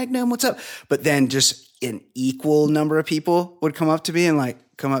like, "Magnum, what's up?" But then just an equal number of people would come up to me and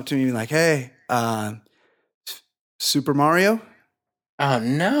be like, "Hey, Super Mario." Oh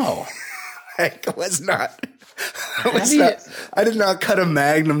no! I did not cut a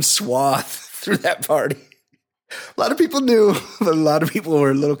Magnum swath through that party. A lot of people knew, but a lot of people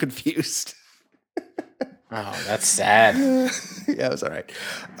were a little confused. Oh, that's sad. Yeah, it was all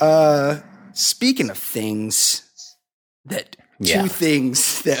right. Speaking of things two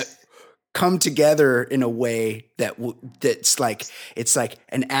things that come together in a way that's like it's like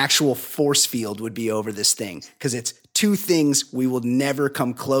an actual force field would be over this thing because it's two things we will never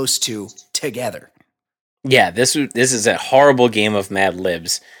come close to together. Yeah, this is a horrible game of Mad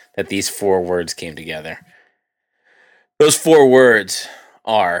Libs that these 4 words came together. Those 4 words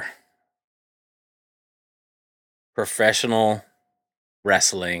are professional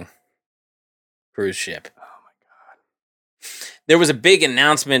wrestling cruise ship. Oh my God. There was a big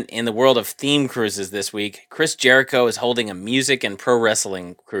announcement in the world of theme cruises this week. Chris Jericho is holding a music and pro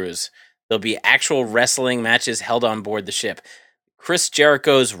wrestling cruise. There'll be actual wrestling matches held on board the ship. Chris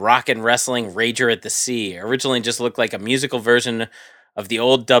Jericho's Rock and Wrestling Rager at the Sea originally just looked like a musical version of the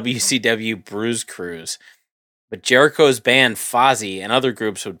old WCW Bruise Cruise. But Jericho's band Fozzy and other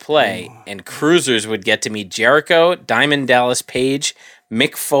groups would play, and cruisers would get to meet Jericho, Diamond Dallas Page,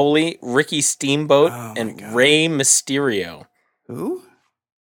 Mick Foley, Ricky Steamboat, and Rey Mysterio. Who?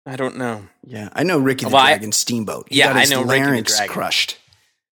 I don't know. Yeah, I know Ricky the Dragon Steamboat. He got his I know Ricky the larynx Dragon. crushed.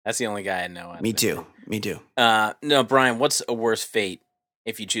 That's the only guy I know. Me too. No, Brian, what's a worse fate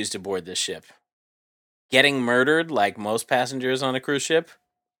if you choose to board this ship? Getting murdered like most passengers on a cruise ship?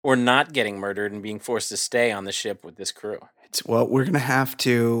 Or not getting murdered and being forced to stay on the ship with this crew? Well, we're going to have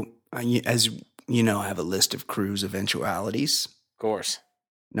to, as you know, have a list of cruise eventualities. Of course.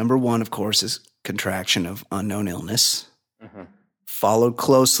 Number 1, of course, is contraction of unknown illness, followed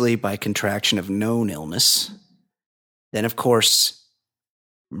closely by contraction of known illness. Then, of course,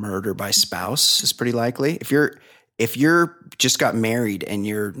 murder by spouse is pretty likely. If you're just got married and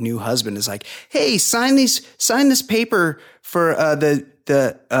your new husband is like, "Hey, sign this paper for the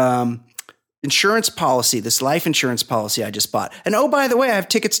insurance policy, this life insurance policy I just bought. And oh, by the way, I have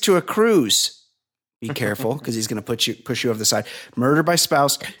tickets to a cruise." Be careful because he's going to push you over the side. Murder by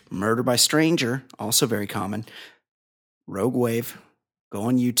spouse, murder by stranger, also very common. Rogue wave. Go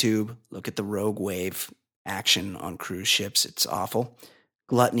on YouTube, look at the rogue wave action on cruise ships. It's awful.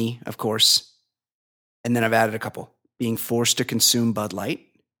 Gluttony, of course. And then I've added a couple. being forced to consume Bud Light,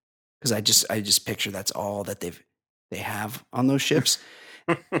 because I just picture that's all that they have on those ships.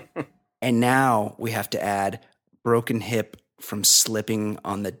 And now we have to add broken hip from slipping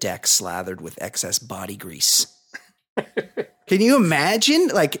on the deck slathered with excess body grease. Can you imagine?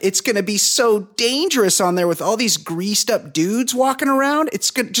 Like, it's going to be so dangerous on there with all these greased up dudes walking around.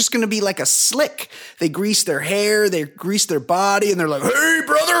 It's just going to be like a slick. They grease their hair, they grease their body, and they're like, "Hey,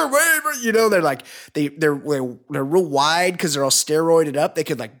 brother, wait," you know, they're like, they're real wide because they're all steroided up. They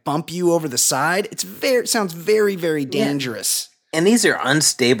could like bump you over the side. It sounds very, very dangerous. Yeah. And these are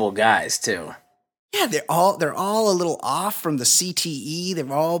unstable guys too. Yeah, they're all a little off from the CTE.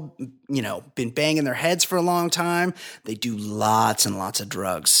 They've all, been banging their heads for a long time. They do lots and lots of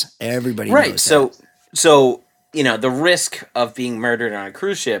drugs. Everybody knows that. So, the risk of being murdered on a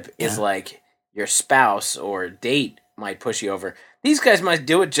cruise ship is like your spouse or date might push you over. These guys might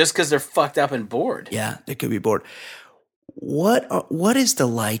do it just because they're fucked up and bored. Yeah, they could be bored. What is the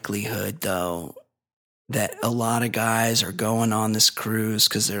likelihood, though, that a lot of guys are going on this cruise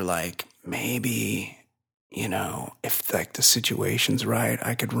because they're like, maybe, if like the situation's right,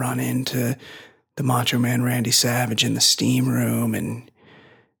 I could run into the Macho Man Randy Savage in the steam room and,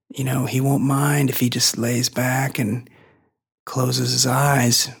 he won't mind if he just lays back and closes his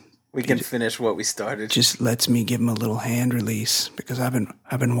eyes. We can finish what we started. Just lets me give him a little hand release because I've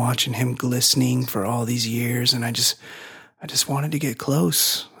been watching him glistening for all these years, and I just wanted to get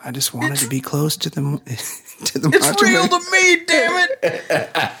close. I just wanted to be close to the It's real to me, damn it!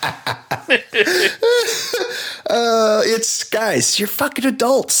 It's guys, you're fucking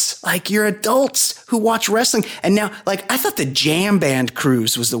adults. Like, you're adults who watch wrestling, and now, like, I thought the jam band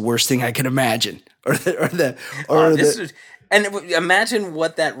cruise was the worst thing I could imagine, And imagine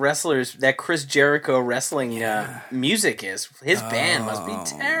what that Chris Jericho wrestling music is. His band must be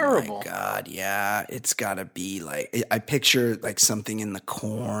terrible. Oh my God, yeah. It's got to be like, I picture like something in the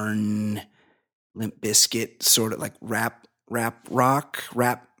Korn, Limp Bizkit, sort of like rap rock,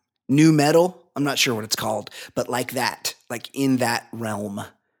 new metal. I'm not sure what it's called, but like that, like in that realm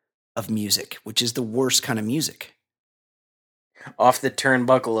of music, which is the worst kind of music. Off the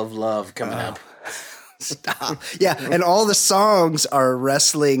turnbuckle of love coming up. Stop. Yeah, and all the songs are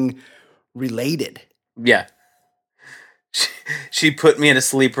wrestling related. Yeah. She put me in a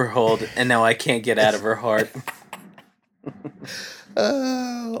sleeper hold, and now I can't get out of her heart.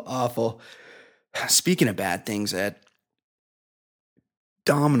 Oh, awful. Speaking of bad things, Ed,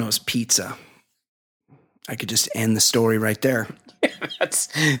 Domino's Pizza. I could just end the story right there. That's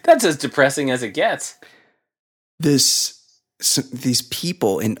as depressing as it gets. These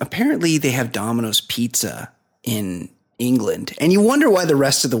people, and apparently they have Domino's Pizza in England, and you wonder why the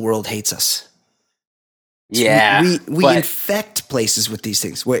rest of the world hates us. So yeah, we infect places with these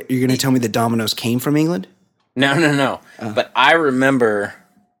things. Wait, you're going to tell me that Domino's came from England? No. But I remember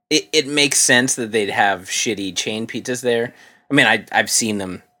it makes sense that they'd have shitty chain pizzas there. I mean, I've seen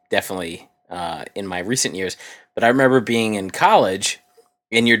them definitely in my recent years, but I remember being in college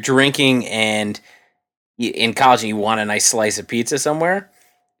and you're drinking and in college and you want a nice slice of pizza somewhere,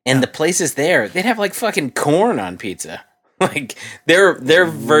 and the places there, they'd have like fucking corn on pizza. Like their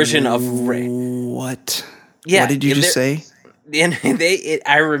version of what? Yeah, what did you just say? And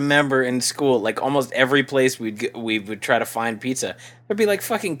I remember in school, like almost every place we would try to find pizza, there'd be like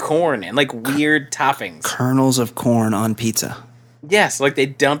fucking corn and like weird toppings, kernels of corn on pizza. Yes, like they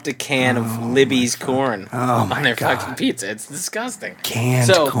dumped a can of Libby's corn on their God. fucking pizza. It's disgusting.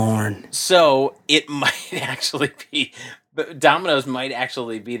 Canned corn. So it might actually be, Domino's might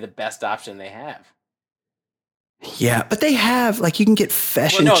actually be the best option they have. Yeah, but they have, like, you can get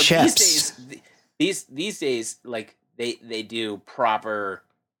fish and chips. These days, like they do proper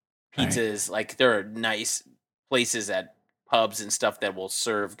pizzas. Right. Like there are nice places at pubs and stuff that will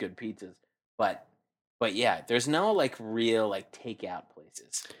serve good pizzas, but yeah, there's no like real like takeout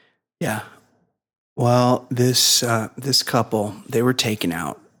places. Yeah. Well, this couple, they were taken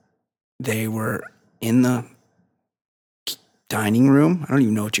out. They were in the dining room. I don't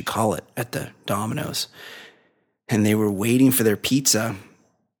even know what you call it at the Domino's. And they were waiting for their pizza.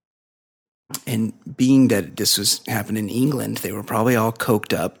 And being that this was happening in England, they were probably all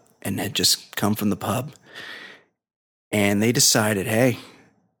coked up and had just come from the pub. And they decided, hey,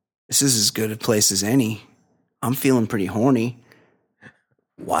 this is as good a place as any. I'm feeling pretty horny.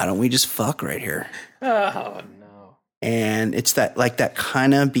 Why don't we just fuck right here? Oh, no. And it's that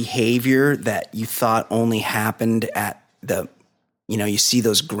kind of behavior that you thought only happened at the, you see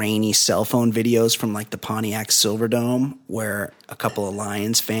those grainy cell phone videos from like the Pontiac Silverdome where a couple of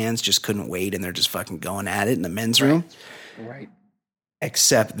Lions fans just couldn't wait and they're just fucking going at it in the men's room. Right.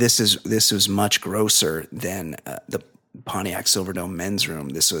 Except this was much grosser than Pontiac Silverdome men's room.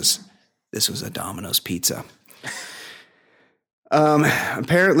 This was a Domino's pizza.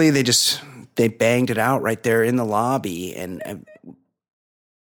 Apparently they banged it out right there in the lobby and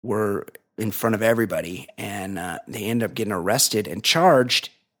were in front of everybody, and they ended up getting arrested and charged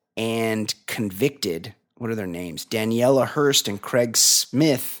and convicted. What are their names? Daniela Hurst and Craig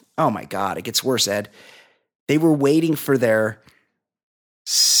Smith. Oh my God, it gets worse, Ed. They were waiting for their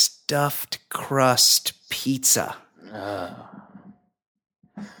stuffed crust pizza.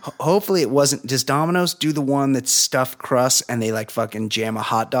 Hopefully it wasn't. Does Domino's do the one that's stuffed crust and they like fucking jam a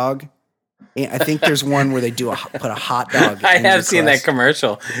hot dog? I think there's one where they do put a hot dog. I have seen that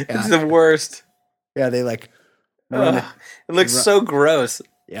commercial. Yeah. It's the worst. Yeah, they like. It looks so gross.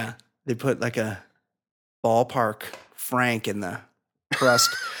 Yeah, they put like a ballpark Frank in the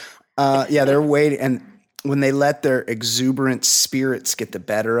crust. Yeah, they're waiting, and when they let their exuberant spirits get the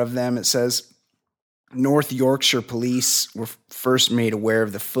better of them, it says North Yorkshire police were first made aware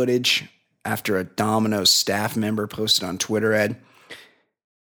of the footage after a Domino's staff member posted on Twitter, Ed.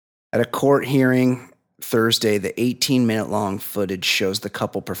 At a court hearing Thursday, the 18-minute-long footage shows the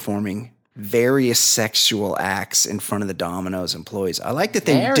couple performing various sexual acts in front of the Domino's employees. I like that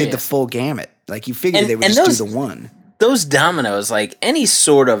they did the full gamut. Like, you figured they would just do the one. Those Domino's, like any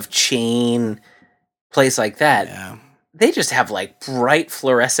sort of chain place like that, they just have like bright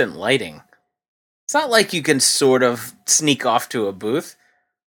fluorescent lighting. It's not like you can sort of sneak off to a booth.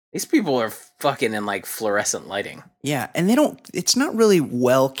 These people are fucking in like fluorescent lighting. Yeah, and it's not really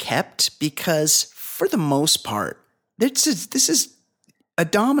well kept because for the most part, this is a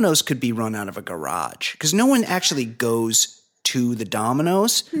Domino's could be run out of a garage because no one actually goes to the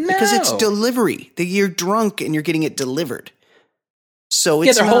Domino's because it's delivery. You're drunk and you're getting it delivered. So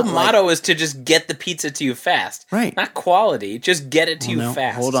it's their whole motto is to just get the pizza to you fast. Right. Not quality, just get it to you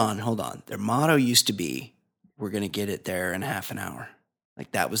fast. Hold on. Their motto used to be, we're going to get it there in half an hour.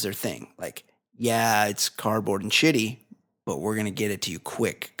 Like, that was their thing. Like, yeah, it's cardboard and shitty, but we're going to get it to you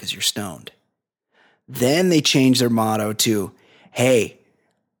quick because you're stoned. Then they changed their motto to, hey,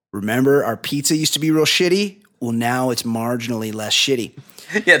 remember our pizza used to be real shitty? Well, now it's marginally less shitty.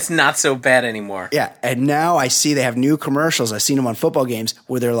 Yeah, it's not so bad anymore. Yeah, and now I see they have new commercials. I've seen them on football games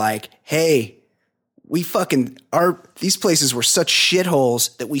where they're like, hey, these places were such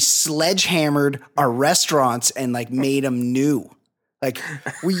shitholes that we sledgehammered our restaurants and like made them new. Like,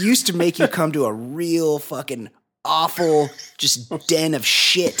 we used to make you come to a real fucking awful just den of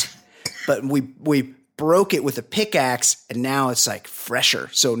shit, but we broke it with a pickaxe, and now it's like fresher.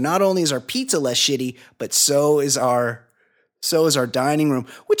 So not only is our pizza less shitty, but so is our dining room,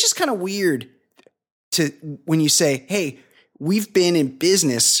 which is kind of weird when you say, hey, we've been in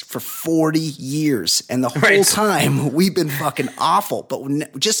business for 40 years, and the whole time we've been fucking awful,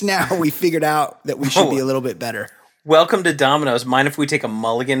 but just now we figured out that we should be a little bit better. Welcome to Domino's. Mind if we take a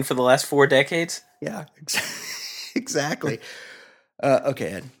mulligan for the last 4 decades? Yeah, exactly. Okay,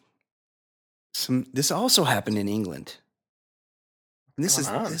 Ed. This also happened in England. This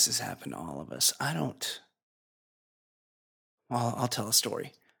has happened to all of us. I'll tell a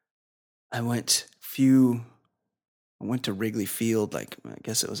story. I went to Wrigley Field, like, I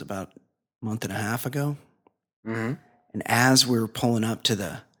guess it was about a month and a half ago. Mm-hmm. And as we were pulling up to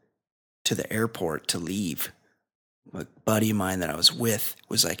the airport to leave, a buddy of mine that I was with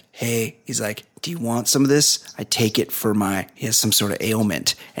was like, hey, he's like, do you want some of this? I take it for he has some sort of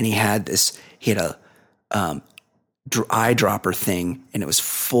ailment. And he had a eyedropper thing, and it was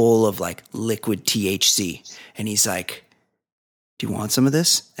full of like liquid THC. And he's like, do you want some of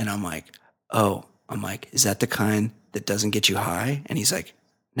this? And I'm like, is that the kind that doesn't get you high? And he's like,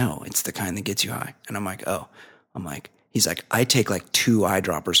 no, it's the kind that gets you high. And I'm like, he's like, I take like 2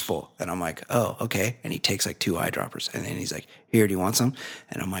 eyedroppers full. And I'm like, oh, okay. And he takes like 2 eyedroppers. And then he's like, here, do you want some?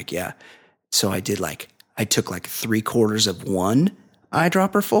 And I'm like, yeah. So I took like 3/4 of 1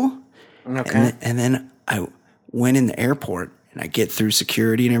 eyedropper full. Okay. And then I went in the airport, and I get through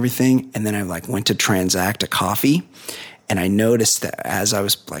security and everything. And then I like went to transact a coffee. And I noticed that as I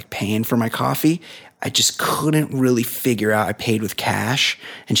was like paying for my coffee, I just couldn't really figure out. I paid with cash,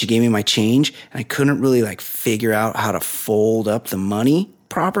 and she gave me my change, and I couldn't really like figure out how to fold up the money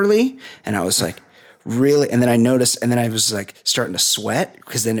properly. And I was like, really? And then I noticed, and then I was like starting to sweat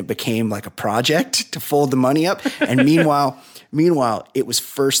because then it became like a project to fold the money up. And meanwhile, it was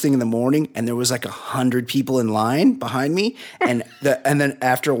first thing in the morning, and there was like 100 people in line behind me. And then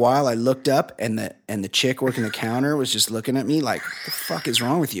after a while, I looked up, and the chick working the counter was just looking at me like, "What the fuck is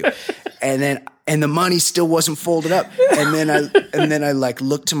wrong with you?" And the money still wasn't folded up. And then I like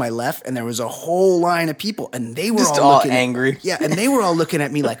looked to my left, and there was a whole line of people, and they were Just all all angry. Yeah, and they were all looking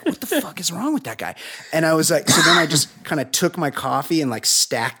at me like, "What the fuck is wrong with that guy?" And I was like, so then I just kind of took my coffee and like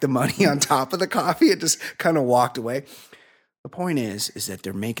stacked the money on top of the coffee and just kind of walked away. The point is that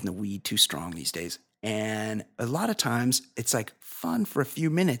they're making the weed too strong these days, and a lot of times it's like fun for a few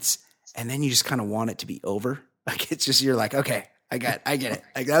minutes, and then you just kind of want it to be over. Like it's just you're like, okay. I get it.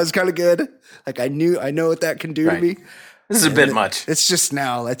 Like that was kind of good. Like I know what that can do to me. This is a bit much. It's just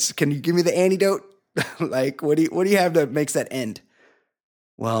now. Can you give me the antidote? Like what do you have that makes that end?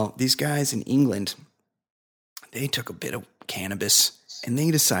 Well, these guys in England, they took a bit of cannabis and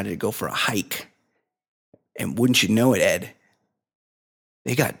they decided to go for a hike. And wouldn't you know it, Ed?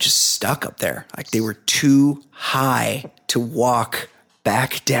 They got just stuck up there. Like they were too high to walk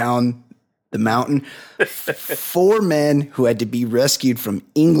back down the mountain. 4 men who had to be rescued from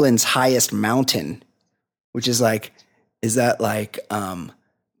England's highest mountain, which is like, is that like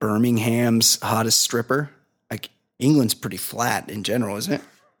Birmingham's hottest stripper? Like England's pretty flat in general, isn't it?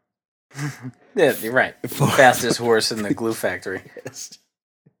 Yeah, you're right. Fastest horse in the glue factory. Yes.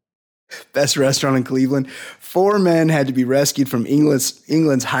 Best restaurant in Cleveland. 4 men had to be rescued from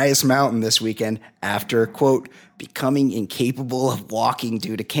England's highest mountain this weekend after, quote, becoming incapable of walking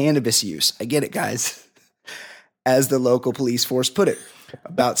due to cannabis use. I get it, guys. As the local police force put it.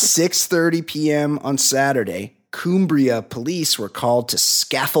 About 6:30 p.m. on Saturday, Cumbria police were called to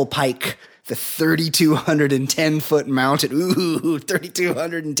Scafell Pike, the 3,210-foot mountain. Ooh,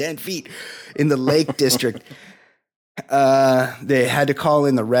 3,210 feet in the Lake District. They had to call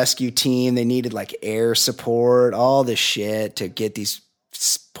in the rescue team. They needed like air support, all this shit to get these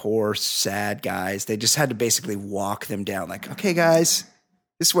poor, sad guys. They just had to basically walk them down. Like, okay, guys,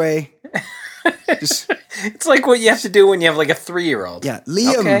 this way. It's like what you have to do when you have like a 3-year-old. Yeah,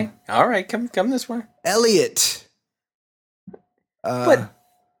 Liam. Okay, all right, come this way. Elliot.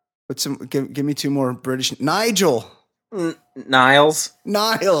 Give me 2 more British. Nigel. Niles.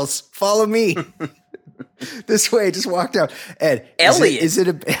 Follow me. This way, just walk down. Ed, Elliot. Is it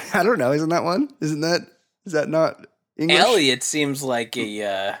I don't know. Isn't that one? Is that not English? Elliot seems like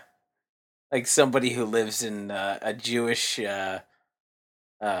a like somebody who lives in a Jewish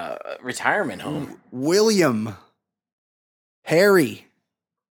retirement home. William, Harry,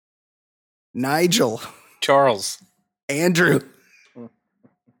 Nigel, Charles, Andrew,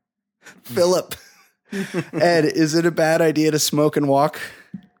 Philip. Ed, is it a bad idea to smoke and walk?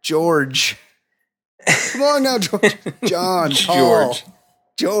 George. Come on now, George. John, Paul,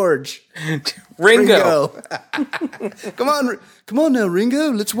 George, Ringo. Come on now,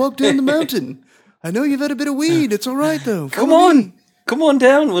 Ringo. Let's walk down the mountain. I know you've had a bit of weed. It's all right though. Come on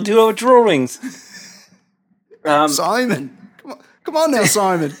down. We'll do our drawings. Simon, come on now,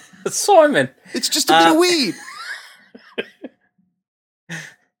 Simon. Simon, it's just a bit of weed.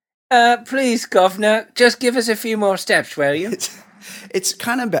 Please, governor, just give us a few more steps, will you? It's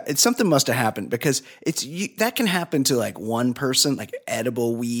kind of bad. It's something must have happened because that can happen to like one person. Like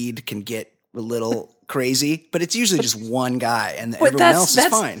edible weed can get a little crazy, but it's usually just one guy, and everyone else is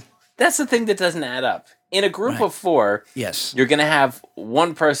fine. That's the thing that doesn't add up. In a group of 4, yes, you're going to have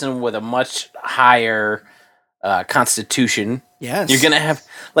one person with a much higher constitution. Yes, you're going to have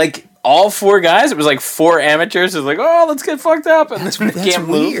like all 4 guys. It was like 4 amateurs. It was like, oh, let's get fucked up, and that's can't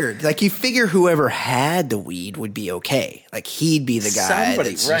weird. Move. Like you figure whoever had the weed would be okay. Like he'd be the guy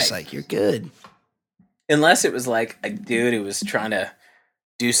that's just like, you're good. Unless it was like a dude who was trying to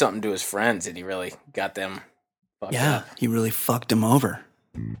do something to his friends, and he really got them fucked up. He really fucked them over.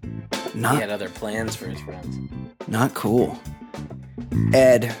 He had other plans for his friends. Not cool.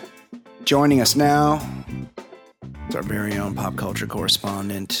 Ed, joining us now, it's our very own pop culture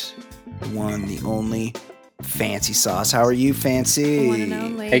correspondent, the one, the only, Fancy Sauce. How are you, Fancy? The one and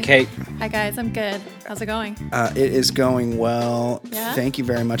only. Hey, Kate. Hi, guys. I'm good. How's it going? It is going well. Yeah? Thank you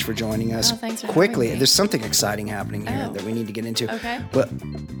very much for joining us. Oh, thanks for Quickly, having me. there's something exciting happening here that we need to get into. Okay. But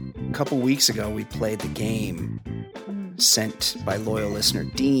a couple weeks ago, we played the game sent by loyal listener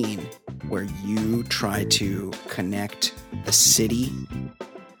Dean, where you try to connect the city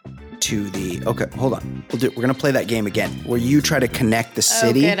to the... Okay, hold on. We're going to play that game again, where you try to connect the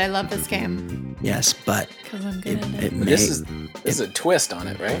city. Oh, good. I love this game. Yes, but Because I'm good at it. This is a twist on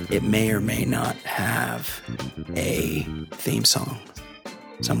it, right? It may or may not have a theme song.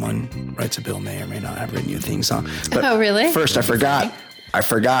 Someone writes a bill, may or may not have written you a theme song. But Oh, really? first, I forgot.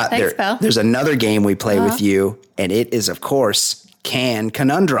 Thanks, Bill. There's another game we play with you, and it is, of course, Can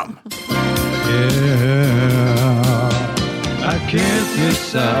Conundrum. I can't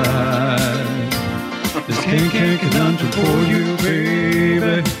decide. This can conundrum for you,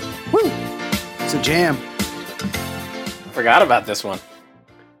 baby. Woo! It's a jam. Forgot about this one.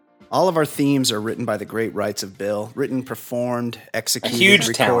 All of our themes are written by the great Rights of Bill. Written, performed, executed, huge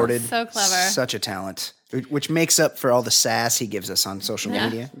recorded. talent. So clever. Such a talent. Which makes up for all the sass he gives us on social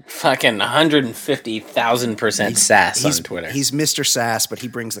media. Fucking 150,000% sass on Twitter. He's Mr. Sass, but he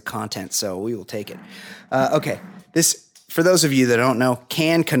brings the content, so we will take it. Okay. This, for those of you that don't know,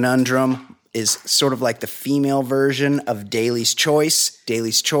 Can Conundrum is sort of like the female version of Daly's Choice.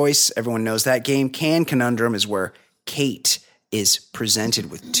 Daly's Choice, everyone knows that game. Can Conundrum is where Kate is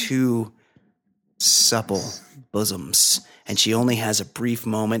presented with two supple bosoms, and she only has a brief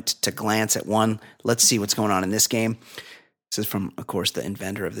moment to glance at one. Let's see what's going on in this game. This is from, of course, the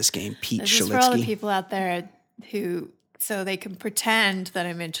inventor of this game, Pete This is for all the people out there who, so they can pretend that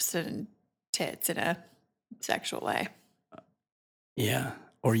I'm interested in tits in a sexual way. Yeah,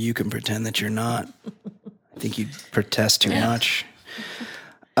 or you can pretend that you're not. I think you protest too much.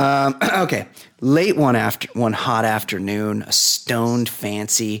 Okay. Late one hot afternoon, a stoned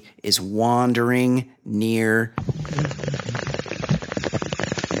fancy is wandering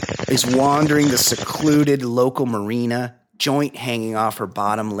the secluded local marina, joint hanging off her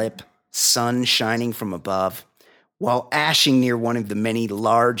bottom lip, sun shining from above. While ashing near one of the many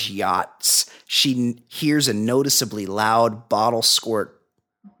large yachts, she hears a noticeably loud bottle squirt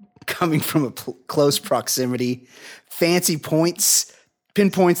coming from a close proximity. Fancy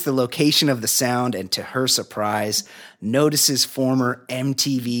pinpoints the location of the sound, and to her surprise, notices former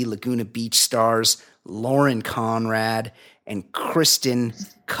MTV Laguna Beach stars Lauren Conrad and Kristen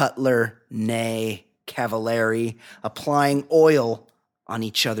Cutler-Nay Cavallari applying oil on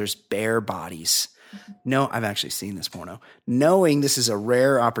each other's bare bodies. No, I've actually seen this porno. Knowing this is a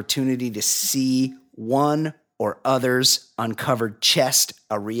rare opportunity to see one or other's uncovered chest,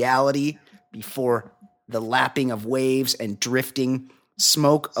 a reality before the lapping of waves and drifting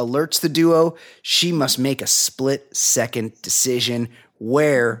smoke alerts the duo, she must make a split-second decision.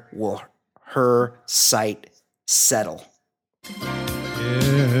 Where will her sight settle?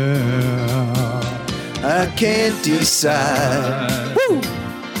 Yeah. I can't decide. Woo!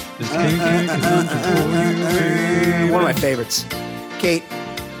 One of my favorites. Kate,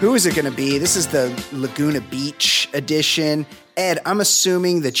 who is it going to be? This is the Laguna Beach edition. Ed, I'm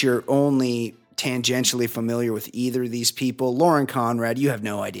assuming that you're only tangentially familiar with either of these people. Lauren Conrad, you have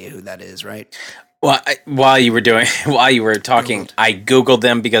no idea who that is, right? Well, while you were talking, I Googled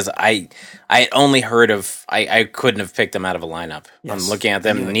them because I had only heard of, I couldn't have picked them out of a lineup. Yes. I'm looking at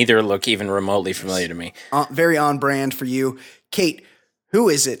them, neither look even remotely familiar to me. Very on brand for you. Kate, who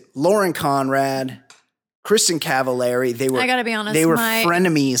is it? Lauren Conrad, Kristen Cavallari. I gotta be honest, they were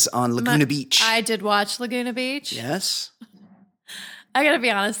frenemies on Laguna Beach. I did watch Laguna Beach. Yes. I gotta be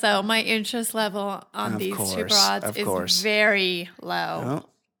honest, though, my interest level on these two broads is very low. Oh,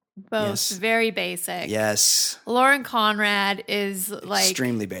 Both very basic. yes. Lauren Conrad is like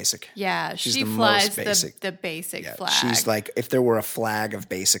Extremely basic. Yeah, She's she the flies most basic. the basic Yeah, flag. she's like, if there were a flag of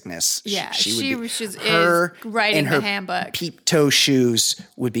basicness, yeah, she would be. she's Her is writing and her the handbook. peep toe shoes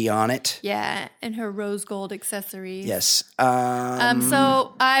would be on it. Yeah, and her rose gold accessories. Yes.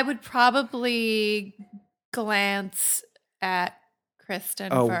 So I would probably glance at Kristen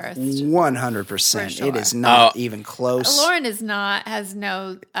first. 100%. It is sure. not even close. Lauren is not, has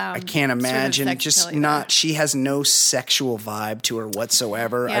no, I can't imagine. Sort of Just not, she has no sexual vibe to her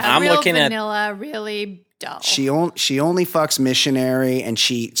whatsoever. yeah, I'm real looking at- vanilla, really dull. She only fucks missionary, and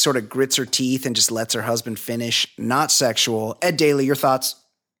she sort of grits her teeth and just lets her husband finish. Not sexual. Ed Daly, your thoughts?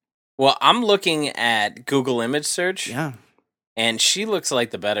 Well, I'm looking at Google image search, Yeah. and she looks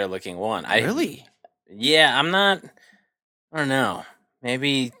like the better looking one. Really? Yeah, I don't know.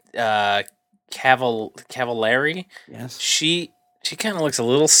 Maybe Cavallari. Yes. She kind of looks a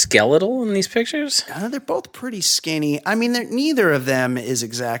little skeletal in these pictures. They're both pretty skinny. I mean, neither of them is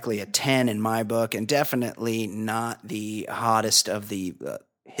exactly a 10 in my book, and definitely not the hottest of the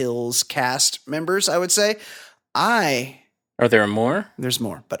Hills cast members, I would say. Are there more? There's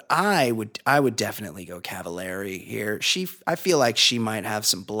more, but I would definitely go Cavallari here. I feel like she might have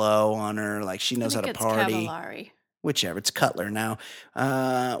some blow on her, like she knows how to party. Cavallari. Whichever, it's Cutler now.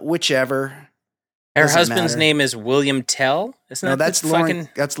 Whichever. Her Doesn't husband's matter. name is William Tell. Isn't No, that that's the Lauren. fucking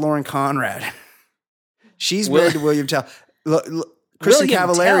That's Lauren Conrad. She's married to William Tell. Kristen William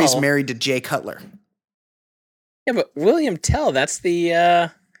Cavallari's Tell? married to Jay Cutler. Yeah, but William Tell, that's the Yeah,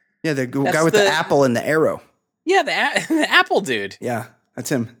 the guy That's with the the- apple and the arrow. yeah, the Apple dude. Yeah, that's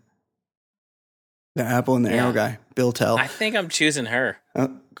him. The apple and the Yeah. arrow guy, Bill Tell. I think I'm choosing her.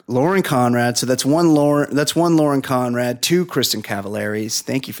 Lauren Conrad. So that's one Lauren Conrad, two Kristen Cavallari's.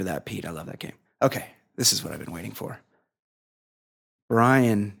 Thank you for that, Pete. I love that game. Okay, this is what I've been waiting for.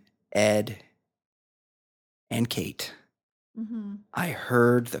 Brian Ed, and Kate. Mm-hmm. I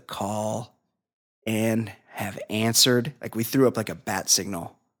heard the call and have answered. Like we threw up like a bat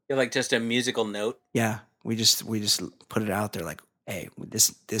signal. You're like just a musical note. Yeah, we just put it out there like, hey,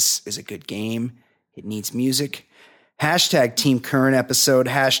 this is a good game. It needs music. Hashtag team current episode.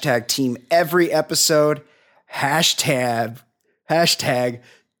 Hashtag team every episode. Hashtag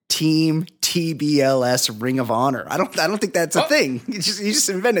team TBLS Ring of Honor. I don't think that's a thing. You just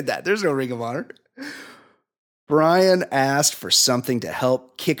invented that. There's no Ring of Honor. Brian asked for something to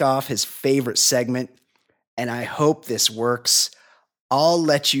help kick off his favorite segment, and I hope this works. I'll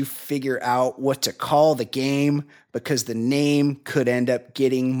let you figure out what to call the game because the name could end up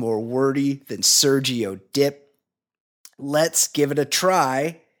getting more wordy than Sergio Dip. Let's give it a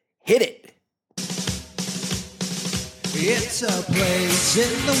try. Hit it. It's a place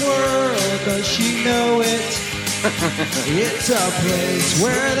in the world, does she know it? It's a place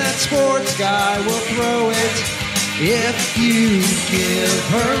where that sports guy will throw it. If you give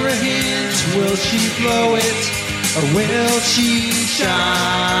her a hint, will she blow it or will she shine?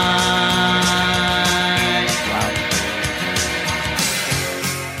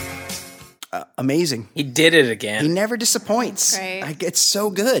 Wow. Amazing. He did it again. He never disappoints. Great. It's so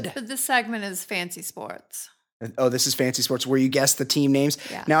good. But this segment is fancy sports. Oh, this is Fancy Sports where you guess the team names.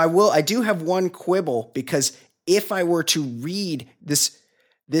 Yeah. Now I do have one quibble because if I were to read this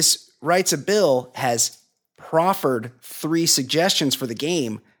Writes a Bill has proffered 3 suggestions for the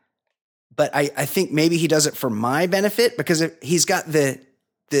game, but I think maybe he does it for my benefit because he's got the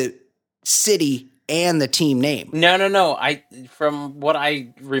city and the team name. No. From what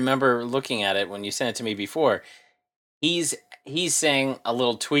I remember looking at it when you sent it to me before, he's saying a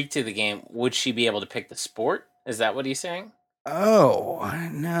little tweak to the game. Would she be able to pick the sport? Is that what he's saying? Oh,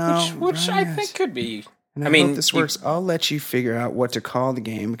 no. Which I think could be. And I I mean, hope this works. I'll let you figure out what to call the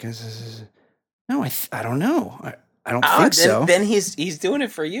game because no, I don't know. I don't think so. Then he's doing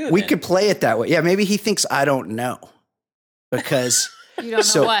it for you. We then. could play it that way. Yeah, maybe he thinks I don't know because You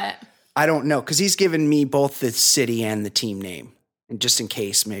don't know what? I don't know because he's given me both the city and the team name, and just in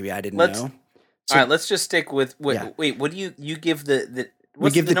case maybe I didn't know. All right, let's just stick with. Yeah. Wait, what do you give the? We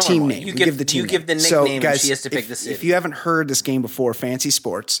give the team normal? name. You We give give the team You give the name. nickname, So, guys, and she has to pick the city. If you haven't heard this game before, Fancy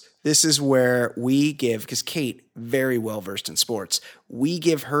Sports, this is where we give, because Kate, very well versed in sports, we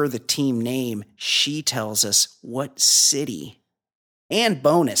give her the team name. She tells us what city, and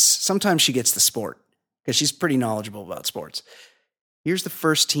bonus, sometimes she gets the sport because she's pretty knowledgeable about sports. Here's the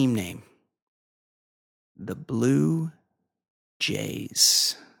first team name. The Blue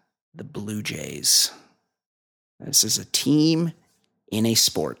Jays. The Blue Jays. This is a team in a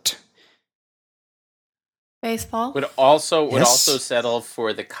sport. Baseball. would also Yes. settle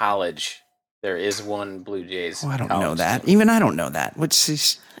for the college. There is one Blue Jays. Oh, I don't college know that. team. Even I don't know that.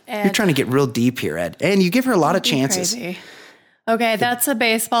 Ed. You're trying to get real deep here, Ed. And you give her a lot of Be chances. crazy. Okay, that's a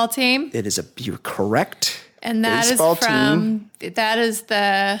baseball team. You're correct. And that is Baseball from, that is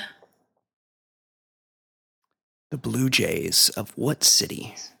the, The Blue Jays of what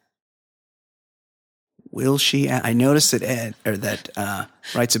city? Will she? I noticed that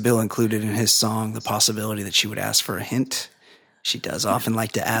Writes a Bill included in his song the possibility that she would ask for a hint. She does often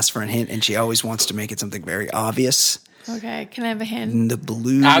like to ask for a hint, and she always wants to make it something very obvious. okay, can I have a hint? And the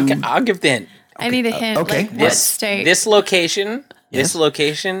Blue. I'll give the hint. I need a hint. okay. Like what This state? This location. Yes. This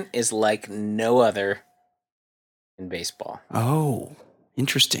location is like no other in baseball. Oh,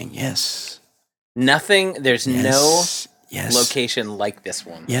 interesting. Yes. Nothing. There's no Yes. location like this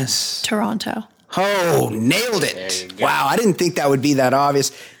one. Yes. Toronto. Oh, nailed There you it. go. Wow, I didn't think that would be that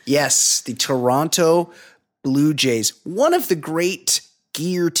obvious. Yes, the Toronto Blue Jays, one of the great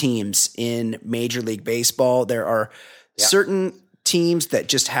gear teams in Major League Baseball. There are certain teams that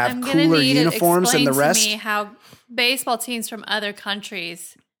just have I'm gonna cooler need uniforms than the rest. To me how baseball teams from other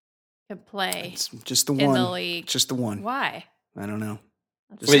countries could play It's just the in one. the league. Just the one. Why? I don't know.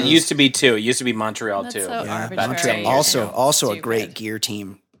 That's But it so- used to be 2. It used to be Montreal That's too. so Yeah, arbitrary. Montreal 10 also years ago. also a Stupid. great gear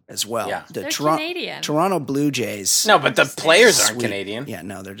team as well. Yeah. The They're Canadian. Toronto Blue Jays. No, but the players aren't Sweet. Canadian. Yeah,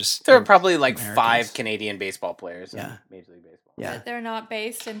 no, they're just There are probably like Americans. 5 Canadian baseball players Yeah. in Major League Baseball. Yeah. But they're not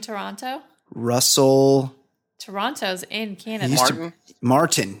based in Toronto. Russell Toronto's in Canada. used to- Martin?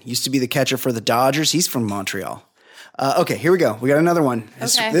 Martin used to be the catcher for the Dodgers. He's from Montreal. Okay, here we go. We got another one.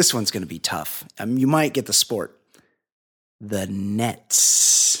 Okay. This one's going to be tough. You might get the sport. The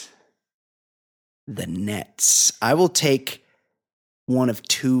Nets. The Nets. I will take one of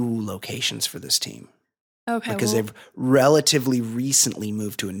 2 locations for this team Okay, because well, they've relatively recently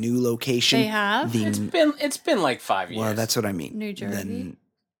moved to a new location. They have? The It's been like 5 years. Well, that's what I mean. New Jersey?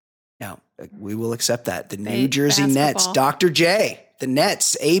 Yeah. We will accept that. The New Great Jersey Nets, basketball. Dr. J, the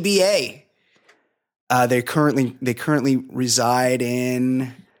Nets, ABA. They currently reside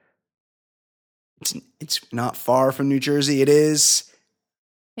in. It's not far from New Jersey. It is.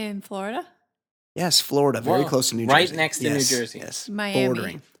 In Florida? Yes, Florida, very Whoa, close to New right Jersey. next to New Jersey. Yes, Miami.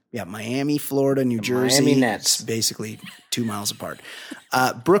 bordering. Yeah, Miami, Florida, New Jersey. Miami Nets. It's basically 2 miles apart.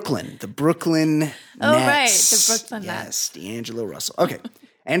 Brooklyn, the Brooklyn Nets. Oh, right, the Brooklyn yes, Nets. D'Angelo Russell. Okay,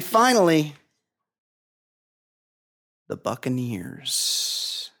 and finally, the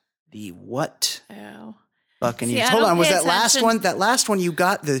Buccaneers. The what? Oh. Buccaneers. See, I Hold don't on, was pay that last attention. one? That last one you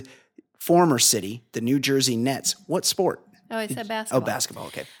got the former city, the New Jersey Nets. What sport? Oh, I said Oh, basketball. basketball.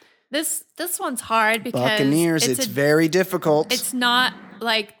 Okay. This one's hard because Buccaneers. It's very difficult. It's not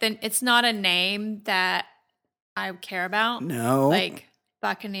like it's not a name that I care about. No. Like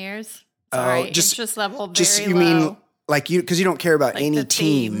Buccaneers. Oh, Sorry, just- interest level very Just you low. mean like you because you don't care about Like any the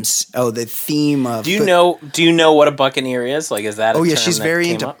theme. teams. Oh, the theme of. Do you know what a buccaneer is? Like, is that? Oh a yeah, term she's that very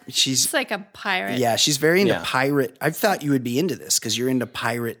came into. up? She's It's like a pirate. yeah, she's very into Yeah. pirate. I thought you would be into this because you're into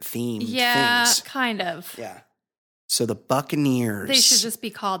pirate themed Yeah, things. kind of. Yeah. So the Buccaneers. They should just be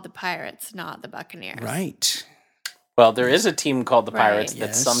called the Pirates, not the Buccaneers. right. Well, there is a team called the Right. Pirates that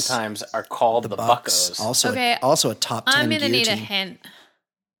Yes. sometimes are called the Bucks. Buccos. Also, Okay, also a top 10 I'm gonna gear need a team. hint.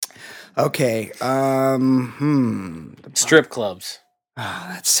 Okay. Strip clubs. Oh,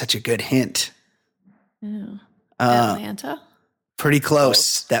 that's such a good hint. Oh. Uh, Atlanta, pretty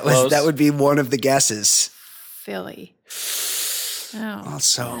close. Close. That would be one of the guesses. Philly. Oh.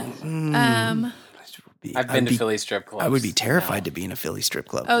 Also, I've been to Philly strip clubs. I would be terrified to be in a Philly strip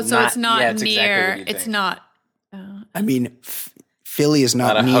club. Oh, so Not- it's not yeah, it's near. exactly what you'd It's think. not. I mean, Philly is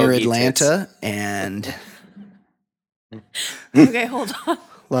not Lot of near hoagie Atlanta, and Okay, hold on.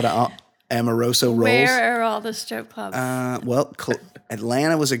 a lot of Amoroso rolls. Where are all the strip clubs? Well,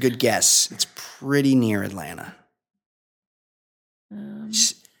 Atlanta was a good guess. It's pretty near Atlanta.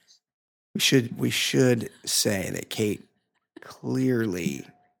 We should say that Kate clearly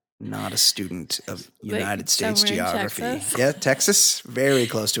not a student of Like, United States somewhere in geography. Texas? Yeah, Texas, very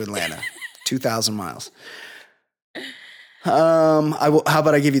close to Atlanta, 2,000 miles. How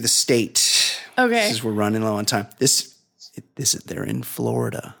about I give you the state? Okay. Since we're running low on time. They're in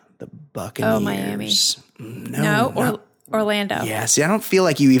Florida. The Buccaneers. Oh, Miami. No, not- Orlando. yeah. See, I don't feel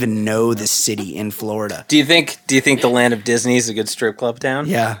like you even know the city in Florida. Do you think the land of Disney is a good strip club town?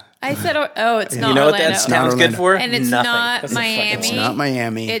 Yeah, I said, it's not You know what Orlando. that not town's Orlando. good for? And it's Nothing. not That's a fucking Miami. it's lie. not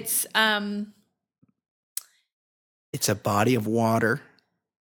Miami. It's It's a body of water.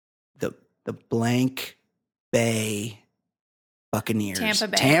 The blank Bay Buccaneers. Tampa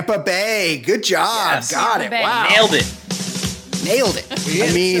Bay. Tampa Bay. Good job. Yes. Got Tampa it. Bay. Wow. Nailed it. Nailed it.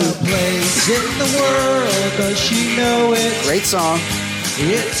 I mean, It's a place in the world, does she know it? great song.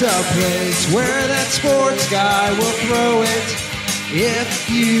 It's a place where that sports guy will throw it if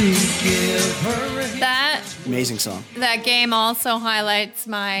you give her a hit. Amazing song. that game also highlights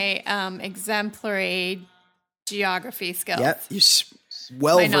my exemplary geography skills. Yep. You're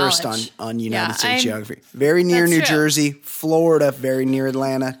well My versed knowledge. on United Yeah, States I'm- geography. Very near That's New true. Jersey, Florida, very near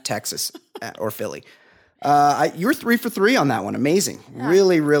Atlanta, Texas, or Philly. You were 3 for 3 on that one. Amazing.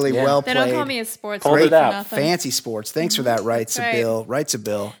 Really, really well They played. don't call me a sports Pulled geek it for out. nothing. Fancy sports. Thanks for that. Writes a right. bill. Writes a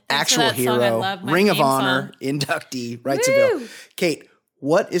bill. Thanks for Actual that song. I hero. love my Ring of theme Honor. song. Inductee. Writes a bill. Woo! Kate,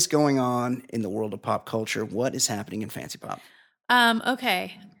 what is going on in the world of pop culture? What is happening in Fancy Pop?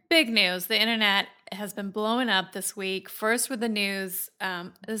 Okay. Big news. The internet has been blowing up this week. First with the news.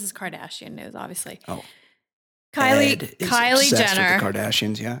 This is Kardashian news, obviously. Oh, Kylie Ed is Kylie obsessed Jenner, with the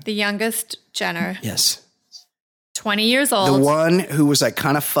Kardashians. Yeah. the youngest Jenner, Yes. 20 years old. The one who was like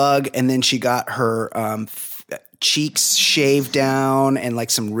kind of fug, and then she got her cheeks shaved down and like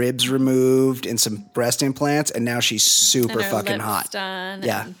some ribs removed and some breast implants, and now she's super and her fucking lips hot. done,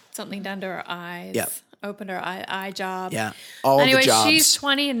 Yeah. and something done to her eyes. Yep. Opened her eye job. Yeah, all Anyway, the jobs. she's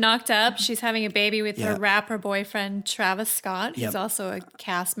 20 and knocked up. She's having a baby with Yeah. her rapper boyfriend Travis Scott. He's Yep. also a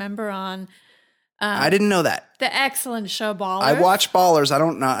cast member on I didn't know that. the excellent show Ballers. I watched Ballers. I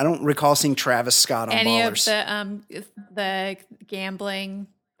don't know. I don't recall seeing Travis Scott on any Ballers. of the gambling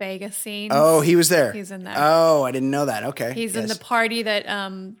Vegas scenes. Oh, he was there. He's in there. Oh, I didn't know that. Okay, He's in Yes. the party that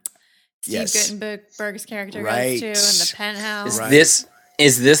Steve Yes. Guttenberg's character Right. goes to in the penthouse. Right.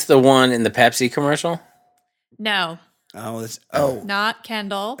 Is this the one in the Pepsi commercial? No, Oh, not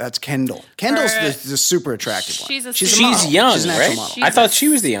Kendall. that's Kendall. Kendall's Her- the super attractive one. she's a she's super- She's model. young, She's an actual right? model. I thought she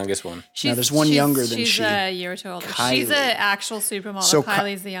was the youngest one. there's one younger than she's she. a year or two older. Kylie. She's an actual supermodel. So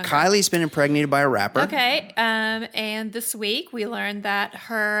Kylie's the younger. Kylie's been impregnated by a rapper. Okay. And this week we learned that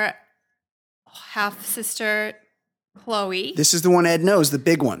her half sister Chloe. This is the one Ed knows, the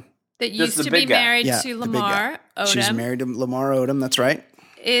big one. that Just used the to be big guy. married Yeah, to the big guy. Lamar Odom, She was married to Lamar Odom. That's right.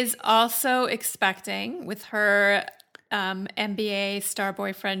 is also expecting with her NBA star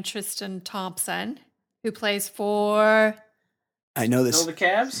boyfriend Tristan Thompson, who plays for. I know this. Still the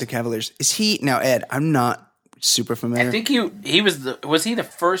Cavs? The Cavaliers. Is he now, Ed? I'm not super familiar. I think he was he the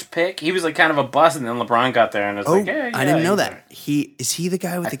first pick? He was like kind of a bust, and then LeBron got there and was like, hey, I didn't know he's that. Is he the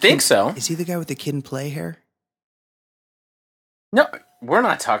guy with I the think kid? so. Is he the guy with the kid and play hair? No, we're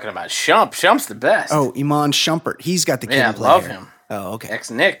not talking about Shump. Shump's the best. Oh, Iman Shumpert. He's got the kid yeah, I and play love hair. him. Oh, okay.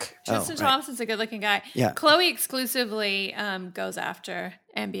 Ex-Nick. Tristan right. Thompson's a good-looking guy. Yeah. Chloe exclusively goes after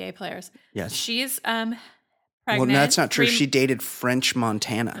NBA players. Yes. She's Well, pregnant. that's not true. 3 She dated French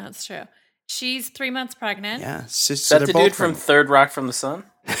Montana. That's true. She's 3 months pregnant. Yeah. So That's they're the both dude from pregnant. Third Rock from the Sun?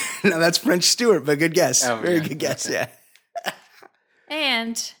 No, that's French Stewart, but good guess. Oh, Very yeah. good guess. Okay. Yeah.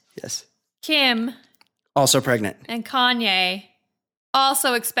 And Yes. Kim Also pregnant. and Kanye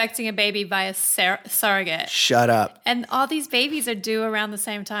also expecting a baby via surrogate. Shut up. And all these babies are due around the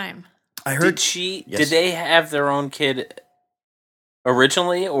same time. I heard Did Yes. Did they have their own kid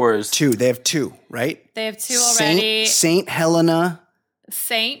originally, or is two. They have two, right? They have two already. Saint Helena.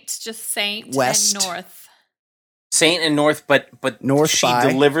 Just Saint West. and North. Saint and North? But North she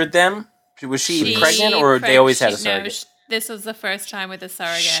by- delivered them. Was she pregnant, or they always had a surrogate? This was the first time with a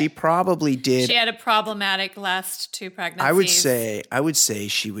surrogate. She probably did. She had a problematic last 2 pregnancies. I would say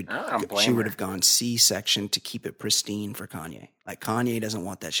she would. I don't blame She would her. have gone C-section to keep it pristine for Kanye. Like Kanye doesn't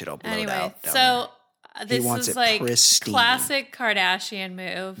want that shit all blowed Anyway, out. down so this wants is it like pristine. classic Kardashian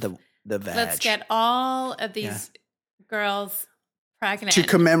move. there. the vag. Let's get all of these girls pregnant. to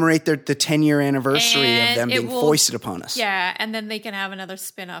commemorate the 10-year anniversary of And them it being will- foisted upon us. Yeah, and then they can have another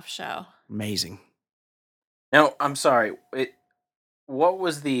spin-off show. Amazing. No, I'm sorry. What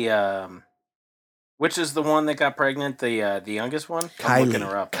was the which is the one that got pregnant? The youngest one? I'm looking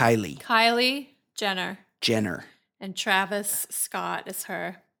her up. Kylie Jenner. and Travis Scott is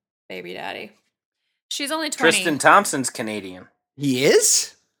her baby daddy. She's only 20. Tristan Thompson's Canadian. He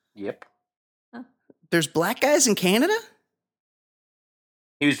is? Yep. There's black guys in Canada?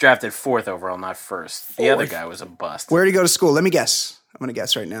 He was drafted 4th overall, not 1st. The other 4th. guy was a bust. Where did he go to school? Let me guess. I'm going to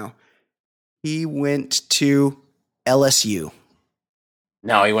guess right now. He went to LSU.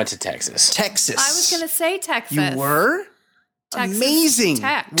 No, he went to Texas. Texas. I was going to say Texas. You were? Texas Amazing.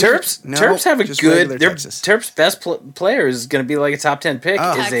 Tech. Terps, No, Terps have a just regular good. Texas. Terps' best player is going to be like a top 10 pick.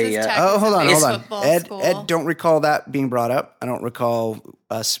 Oh. Is Texas a Tech. Oh, hold on, It's hold a on. football Ed school. don't recall that being brought up. I don't recall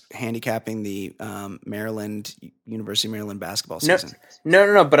us handicapping the University of Maryland basketball no, season.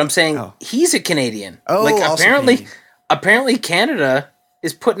 no. But I'm saying Oh. he's a Canadian. Oh, like also apparently Canadian. Canada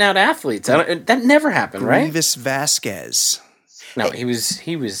is putting out athletes. That never happened, right? Revis Vasquez. No, he was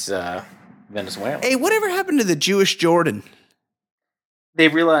Venezuelan. Hey, whatever happened to the Jewish Jordan? They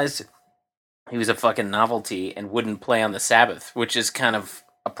realized he was a fucking novelty and wouldn't play on the Sabbath, which is kind of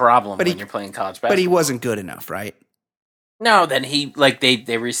a problem But when he- you're playing college basketball. But he wasn't good enough, right? No, then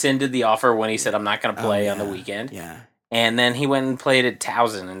they rescinded the offer when he said I'm not going to play on the yeah. weekend. Yeah. And then he went and played at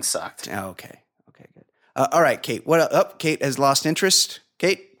Towson and sucked. Oh, okay. Okay, good. All right, Kate. What up? Kate has lost interest.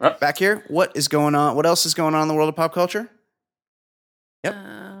 Kate, Up. back here. What is going on? What else is going on in the world of pop culture? Yep.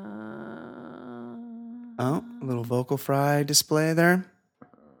 Oh, a little vocal fry display there.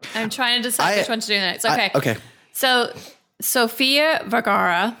 I'm trying to decide which one to do next. Okay. Okay. So, Sofia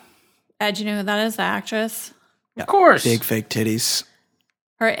Vergara, Ed, you know who that is, the actress? Of course. Big fake titties.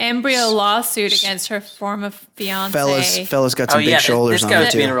 Her embryo lawsuit against her former fiance. Fellas got some big shoulders this on guy her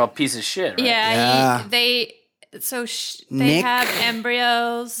was too. being a real piece of shit, right? Yeah, Yeah. they Nick- have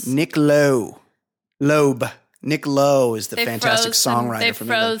embryos. Nick Lowe. Nick Lowe is the fantastic songwriter They from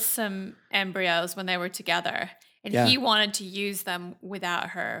froze England. some embryos when they were together, and Yeah. he wanted to use them without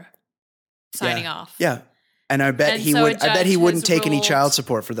her signing off. Yeah. And I bet And he so would. a I bet he judge wouldn't has take any ruled- child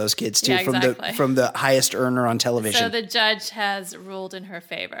support for those kids too, Yeah, exactly. from the highest earner on So television. the judge has ruled in her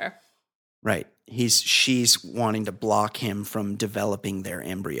favor. Right. She's wanting to block him from developing their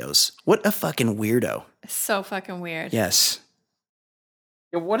embryos. What a fucking weirdo. So fucking weird. Yes.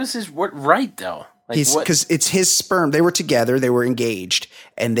 Yeah, what is his right though? Like what? Because it's his sperm. They were together, they were engaged,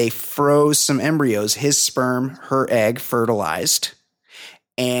 and they froze some embryos. His sperm, her egg, fertilized.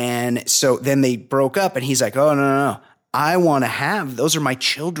 And so then they broke up, and he's like, oh, no. I want to have, those are my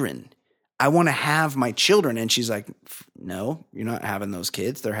children. I want to have my children. And she's like, no, you're not having those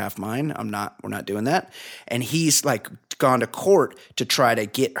kids. They're half mine. We're not doing that. And he's like gone to court to try to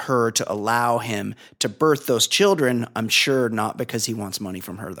get her to allow him to birth those children. I'm sure not because he wants money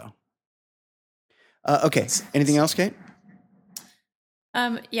from her though. Okay. Anything else, Kate?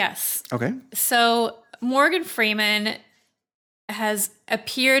 Yes. Okay. So Morgan Freeman has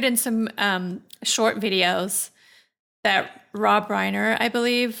appeared in some short videos that Rob Reiner, I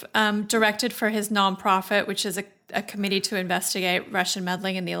believe, directed for his nonprofit, which is a committee to investigate Russian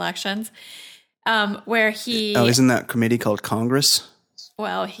meddling in the elections, where he... Oh, isn't that committee called Congress?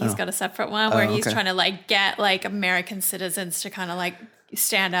 Well, he's got a separate one where he's trying to like get like American citizens to kind of like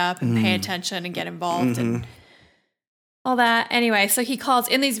stand up and pay attention and get involved and all that. Anyway, so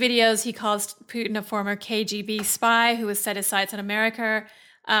in these videos, he calls Putin a former KGB spy who has set his sights on America.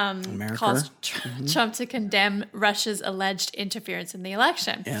 Calls Trump to condemn Russia's alleged interference in the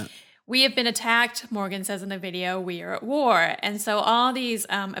election. Yeah. We have been attacked, Morgan says in the video, we are at war. And so all these,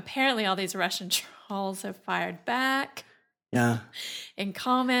 apparently all these Russian trolls have fired back. Yeah. In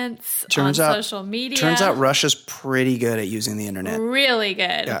comments on social media. Turns out Russia's pretty good at using the internet. Really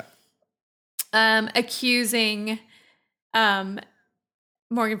good. Yeah. Accusing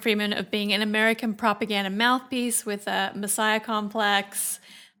Morgan Freeman of being an American propaganda mouthpiece with a Messiah complex,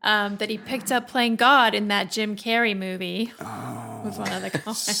 that he picked up playing God in that Jim Carrey movie. Was one of the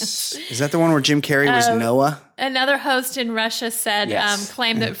comments. Is that the one where Jim Carrey was Noah? Another host in Russia said, Yes.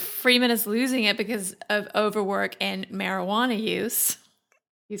 claimed that Freeman is losing it because of overwork and marijuana use.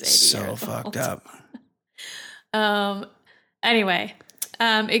 He's 80 So years fucked old. up. Anyway,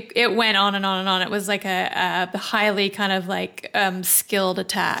 it went on and on and on. It was like a highly kind of like skilled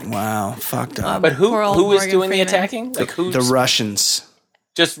attack. Wow, fucked up. But who Poor old was Morgan doing Freeman. the attacking? Like who's The Russians.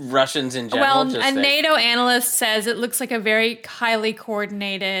 just Russians in general? Well, just a NATO analyst says it looks like a very highly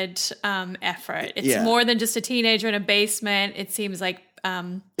coordinated effort. It's more than just a teenager in a basement. It seems like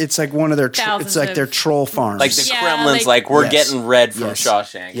It's like one of their Thousands it's like of- their troll farms. like the Yeah, Kremlin's like- like we're Yes. getting red from Yes.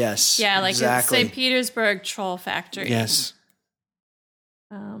 Shawshank. Yes. like exactly. a St. Petersburg troll factory. Yes.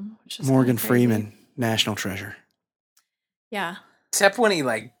 Which is Morgan kinda crazy. Freeman, national treasure. Yeah. Except when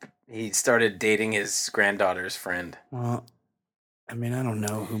he started dating his granddaughter's friend. Well, I mean, I don't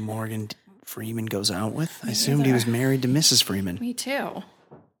know who Morgan Freeman goes out with. I assumed he was married to Mrs. Freeman. Me too.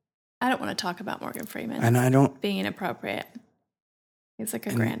 I don't want to talk about Morgan Freeman And I don't being inappropriate. He's like a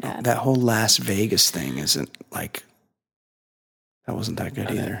and granddad. that whole Las Vegas thing isn't like that wasn't that good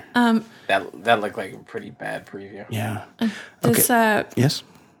either. That looked like a pretty bad preview. Yeah. This Yes.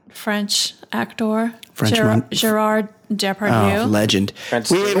 French actor, Frenchman. Gerard Depardieu. Oh, legend. French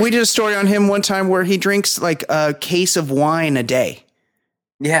We Stewart. did a story on him one time where he drinks like a case of wine a day.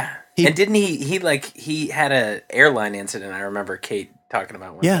 Yeah. And didn't he had a airline incident, I remember Kate talking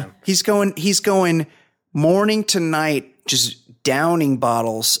about one Yeah. time. He's going morning to night just downing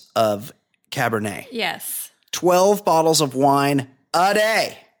bottles of Cabernet. Yes. 12 bottles of wine a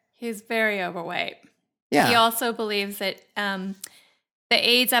day. He's very overweight. Yeah. He also believes that the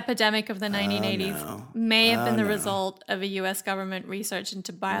AIDS epidemic of the 1980s may have been the result of a U.S. government research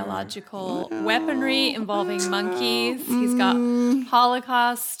into biological weaponry involving monkeys. He's got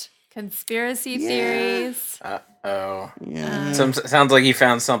Holocaust conspiracy theories. Oh. Yeah. Sounds like he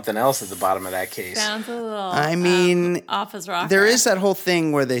found something else at the bottom of that case. Sounds a little I mean, off his rocker. there is that whole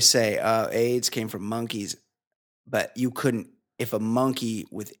thing where they say AIDS came from monkeys, but you couldn't, if a monkey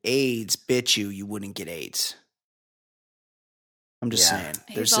with AIDS bit you, you wouldn't get AIDS. I'm just saying.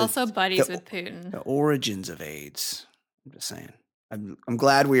 He's also buddies with Putin. The origins of AIDS. I'm just saying. I'm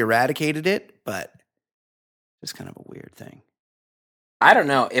glad we eradicated it, but it's kind of a weird thing. I don't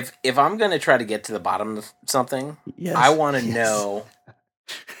know. If I'm going to try to get to the bottom of something, Yes. I want to know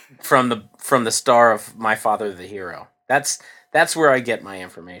from the star of My Father the Hero. That's where I get my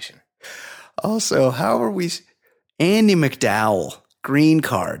information. Also, how are we? Andie MacDowell, green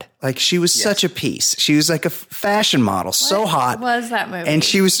card. Like she was such a piece. She was like a fashion model, so hot. What was that movie? And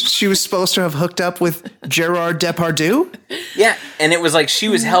she was supposed to have hooked up with Gerard Depardieu. Yeah, and it was like she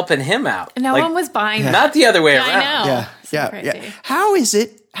was helping him out. No Like, one was buying that. Not the other way Yeah, around. I know. Yeah, So yeah, crazy. yeah. How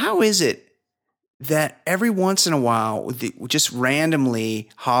is it that every once in a while, just randomly,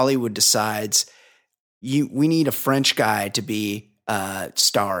 Hollywood decides we need a French guy to be a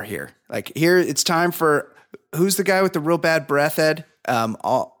star here? Like here, it's time for who's the guy with the real bad breath, Ed?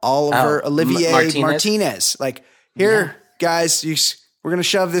 Oliver Olivier Martinez. Like here, guys, we're gonna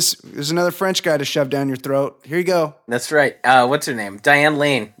shove this. There's another French guy to shove down your throat. Here you go. That's right. What's her name? Diane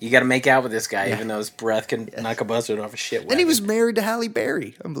Lane. You got to make out with this guy, even though his breath can knock a buzzard off a shit wagon. And he was married to Halle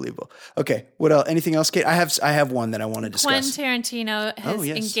Berry. Unbelievable. Okay, what else? Anything else, Kate? I have one that I want to discuss. Quentin Tarantino has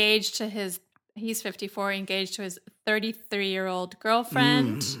yes. engaged to his He's 54, engaged to his 33-year-old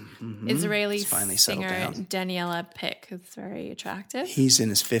girlfriend, Israeli finally settled singer down. Daniela Pick, who's very attractive. He's in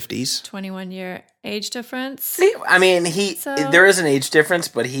his 50s. 21-year age difference. I mean, So- there is an age difference,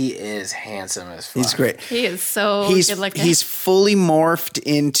 but he is handsome as fuck. He's great. He is so He's good looking. he's fully morphed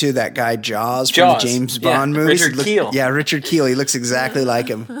into that guy Jaws from Jaws. the James Yeah, Bond movies. Richard Kiel. Yeah, Richard Kiel. He looks exactly like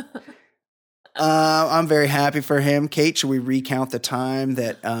him. I'm very happy for him. Kate, should we recount the time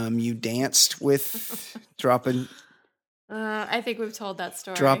that you danced with dropping I think we've told that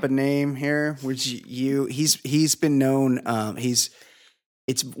story. drop a name here? Which he's been known.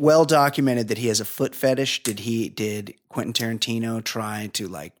 It's well documented that he has a foot fetish. Did Quentin Tarantino try to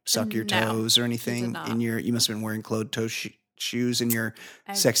like suck your No, toes or he anything did not. in your? You must have been wearing closed toe shoes in your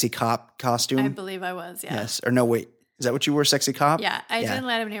sexy cop costume. I believe I was, yeah. Yes, or no? Wait, is that what you were? Sexy cop? Yeah, I didn't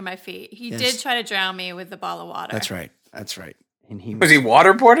let him near my feet. He Yes. did try to drown me with the bottle of water. That's right. That's right. And he Was he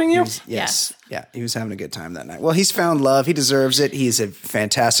waterboarding you? Yes. Yeah, he was having a good time that night. Well, he's found love. He deserves it. He's a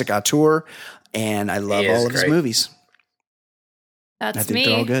fantastic auteur, and I love He is all of his great. movies. That's I think me.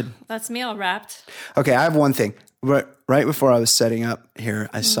 they're all good. That's me all wrapped. Okay, I have one thing. Right before I was setting up here,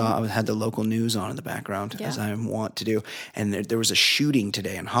 I saw I had the local news on in the background, Yeah. as I want to do, and there was a shooting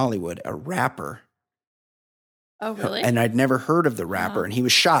today in Hollywood. A rapper, Oh, really? and I'd never heard of the rapper, and he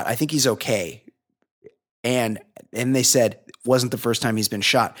was shot. I think he's okay. And they said it wasn't the first time he's been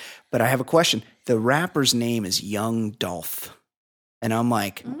shot. But I have a question. The rapper's name is Young Dolph. And I'm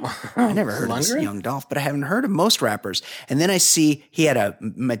like, I never heard of this Lundgren? Young Dolph, but I haven't heard of most rappers. And then I see he had a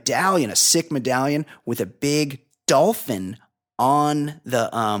medallion, a sick medallion with a big dolphin on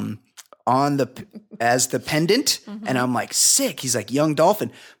the as the pendant. And I'm like, sick. He's like, Young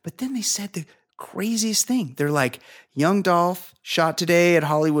Dolphin. But then they said the craziest thing. They're like, Young Dolph shot today at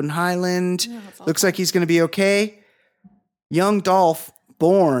Hollywood and Highland. Yeah, that's Looks like he's going to be okay. Young Dolph,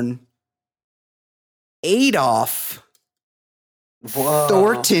 born Adolf Whoa.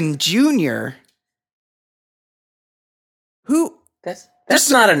 Thornton Jr. Who? That's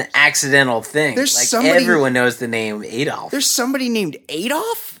not an accidental thing. there's Like somebody- everyone knows the name Adolf. There's somebody named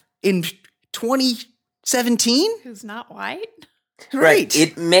Adolf in 2017? Who's not white? Right.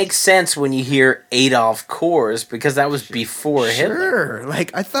 It makes sense when you hear Adolf Kors because that was before Hitler. Sure.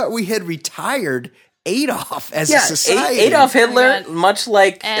 Like, I thought we had retired Adolf as a Yeah, society. Adolf Hitler, Oh my God. much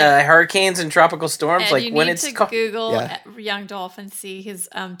like And- hurricanes and tropical storms, And like you when need it's to called. Yeah. Google Young Dolph and see his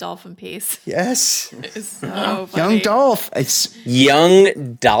dolphin piece. Yes. It's so funny. Young Dolph. It's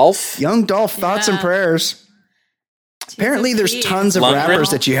Young Dolph. Young Dolph, thoughts and Yeah. prayers. Apparently, there's Jeez. tons of Lundgren? rappers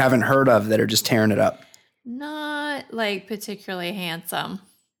that you haven't heard of that are just tearing it up. Not like particularly handsome.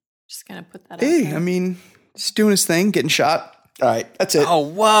 Just gonna put that out Hey, there. I mean, just doing his thing, getting shot. All right, that's it. Oh,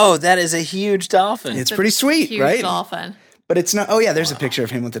 whoa, that is a huge dolphin. It's pretty sweet, Huge right? dolphin. But it's not. Oh yeah, there's a picture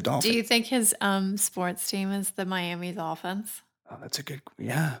of him with the dolphin. Do you think his sports team is the Miami Dolphins? Oh, that's a good.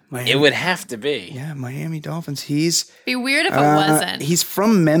 Yeah, Miami. It would have to be. Yeah, Miami Dolphins. He's Be weird if it wasn't. He's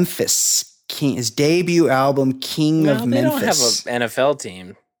from Memphis. King. His debut album, King Well, of they Memphis. don't have an NFL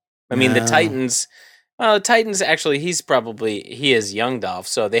team. I mean, the No. Titans. Well, the Titans actually, he is Young Dolph,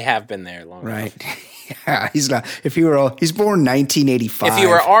 so they have been there long Right. enough. Yeah, he's not. If he were all, he's born 1985. If he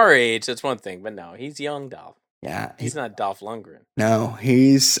were our age, that's one thing, but no, he's Young Dolph. yeah, He's not Dolph Lundgren. no,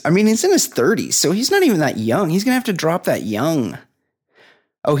 he's. I mean, he's in his 30s, so he's not even that young. He's gonna have to drop that young.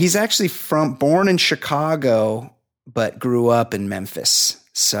 Oh, he's actually born in Chicago, but grew up in Memphis,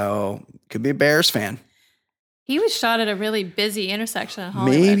 so could be a Bears fan. He was shot at a really busy intersection in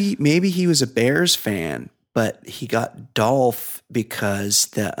Hollywood. Maybe he was a Bears fan, but he got Dolph because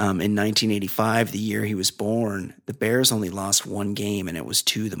in 1985, the year he was born, the Bears only lost one game, and it was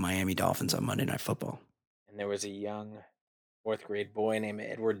to the Miami Dolphins on Monday Night Football. And there was a young fourth grade boy named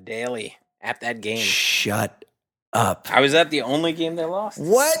Edward Daly at that game. Shut up! I was at the only game they lost.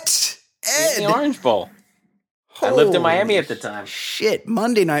 What? In Ed? the Orange Bowl. I lived in Miami Holy at the time. Shit,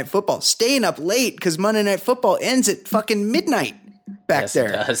 Monday Night Football. Staying up late because Monday Night Football ends at fucking midnight back Yes, it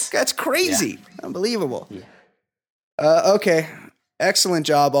there. does. That's crazy. Unbelievable. Okay. Excellent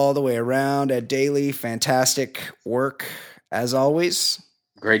job all the way around at Daily. Fantastic work as always.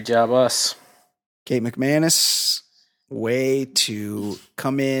 Great job, us. Kate McManus, way to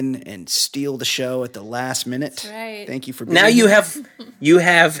come in and steal the show at the last minute. That's right. Thank you for being Now here. you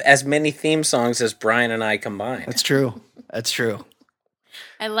have as many theme songs as Brian and I combined. That's true. That's true.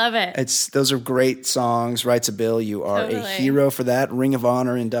 I love it. Those are great songs. Writes a Bill, you are a Totally. hero for that. Ring of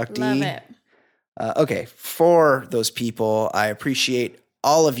Honor inductee. Love it. Okay, for those people, I appreciate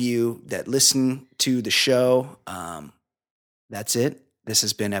all of you that listen to the show. That's it. This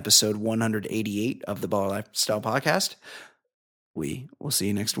has been episode 188 of the Baller Lifestyle Podcast. we will see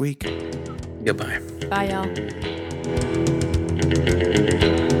you next week. Goodbye. Bye, y'all.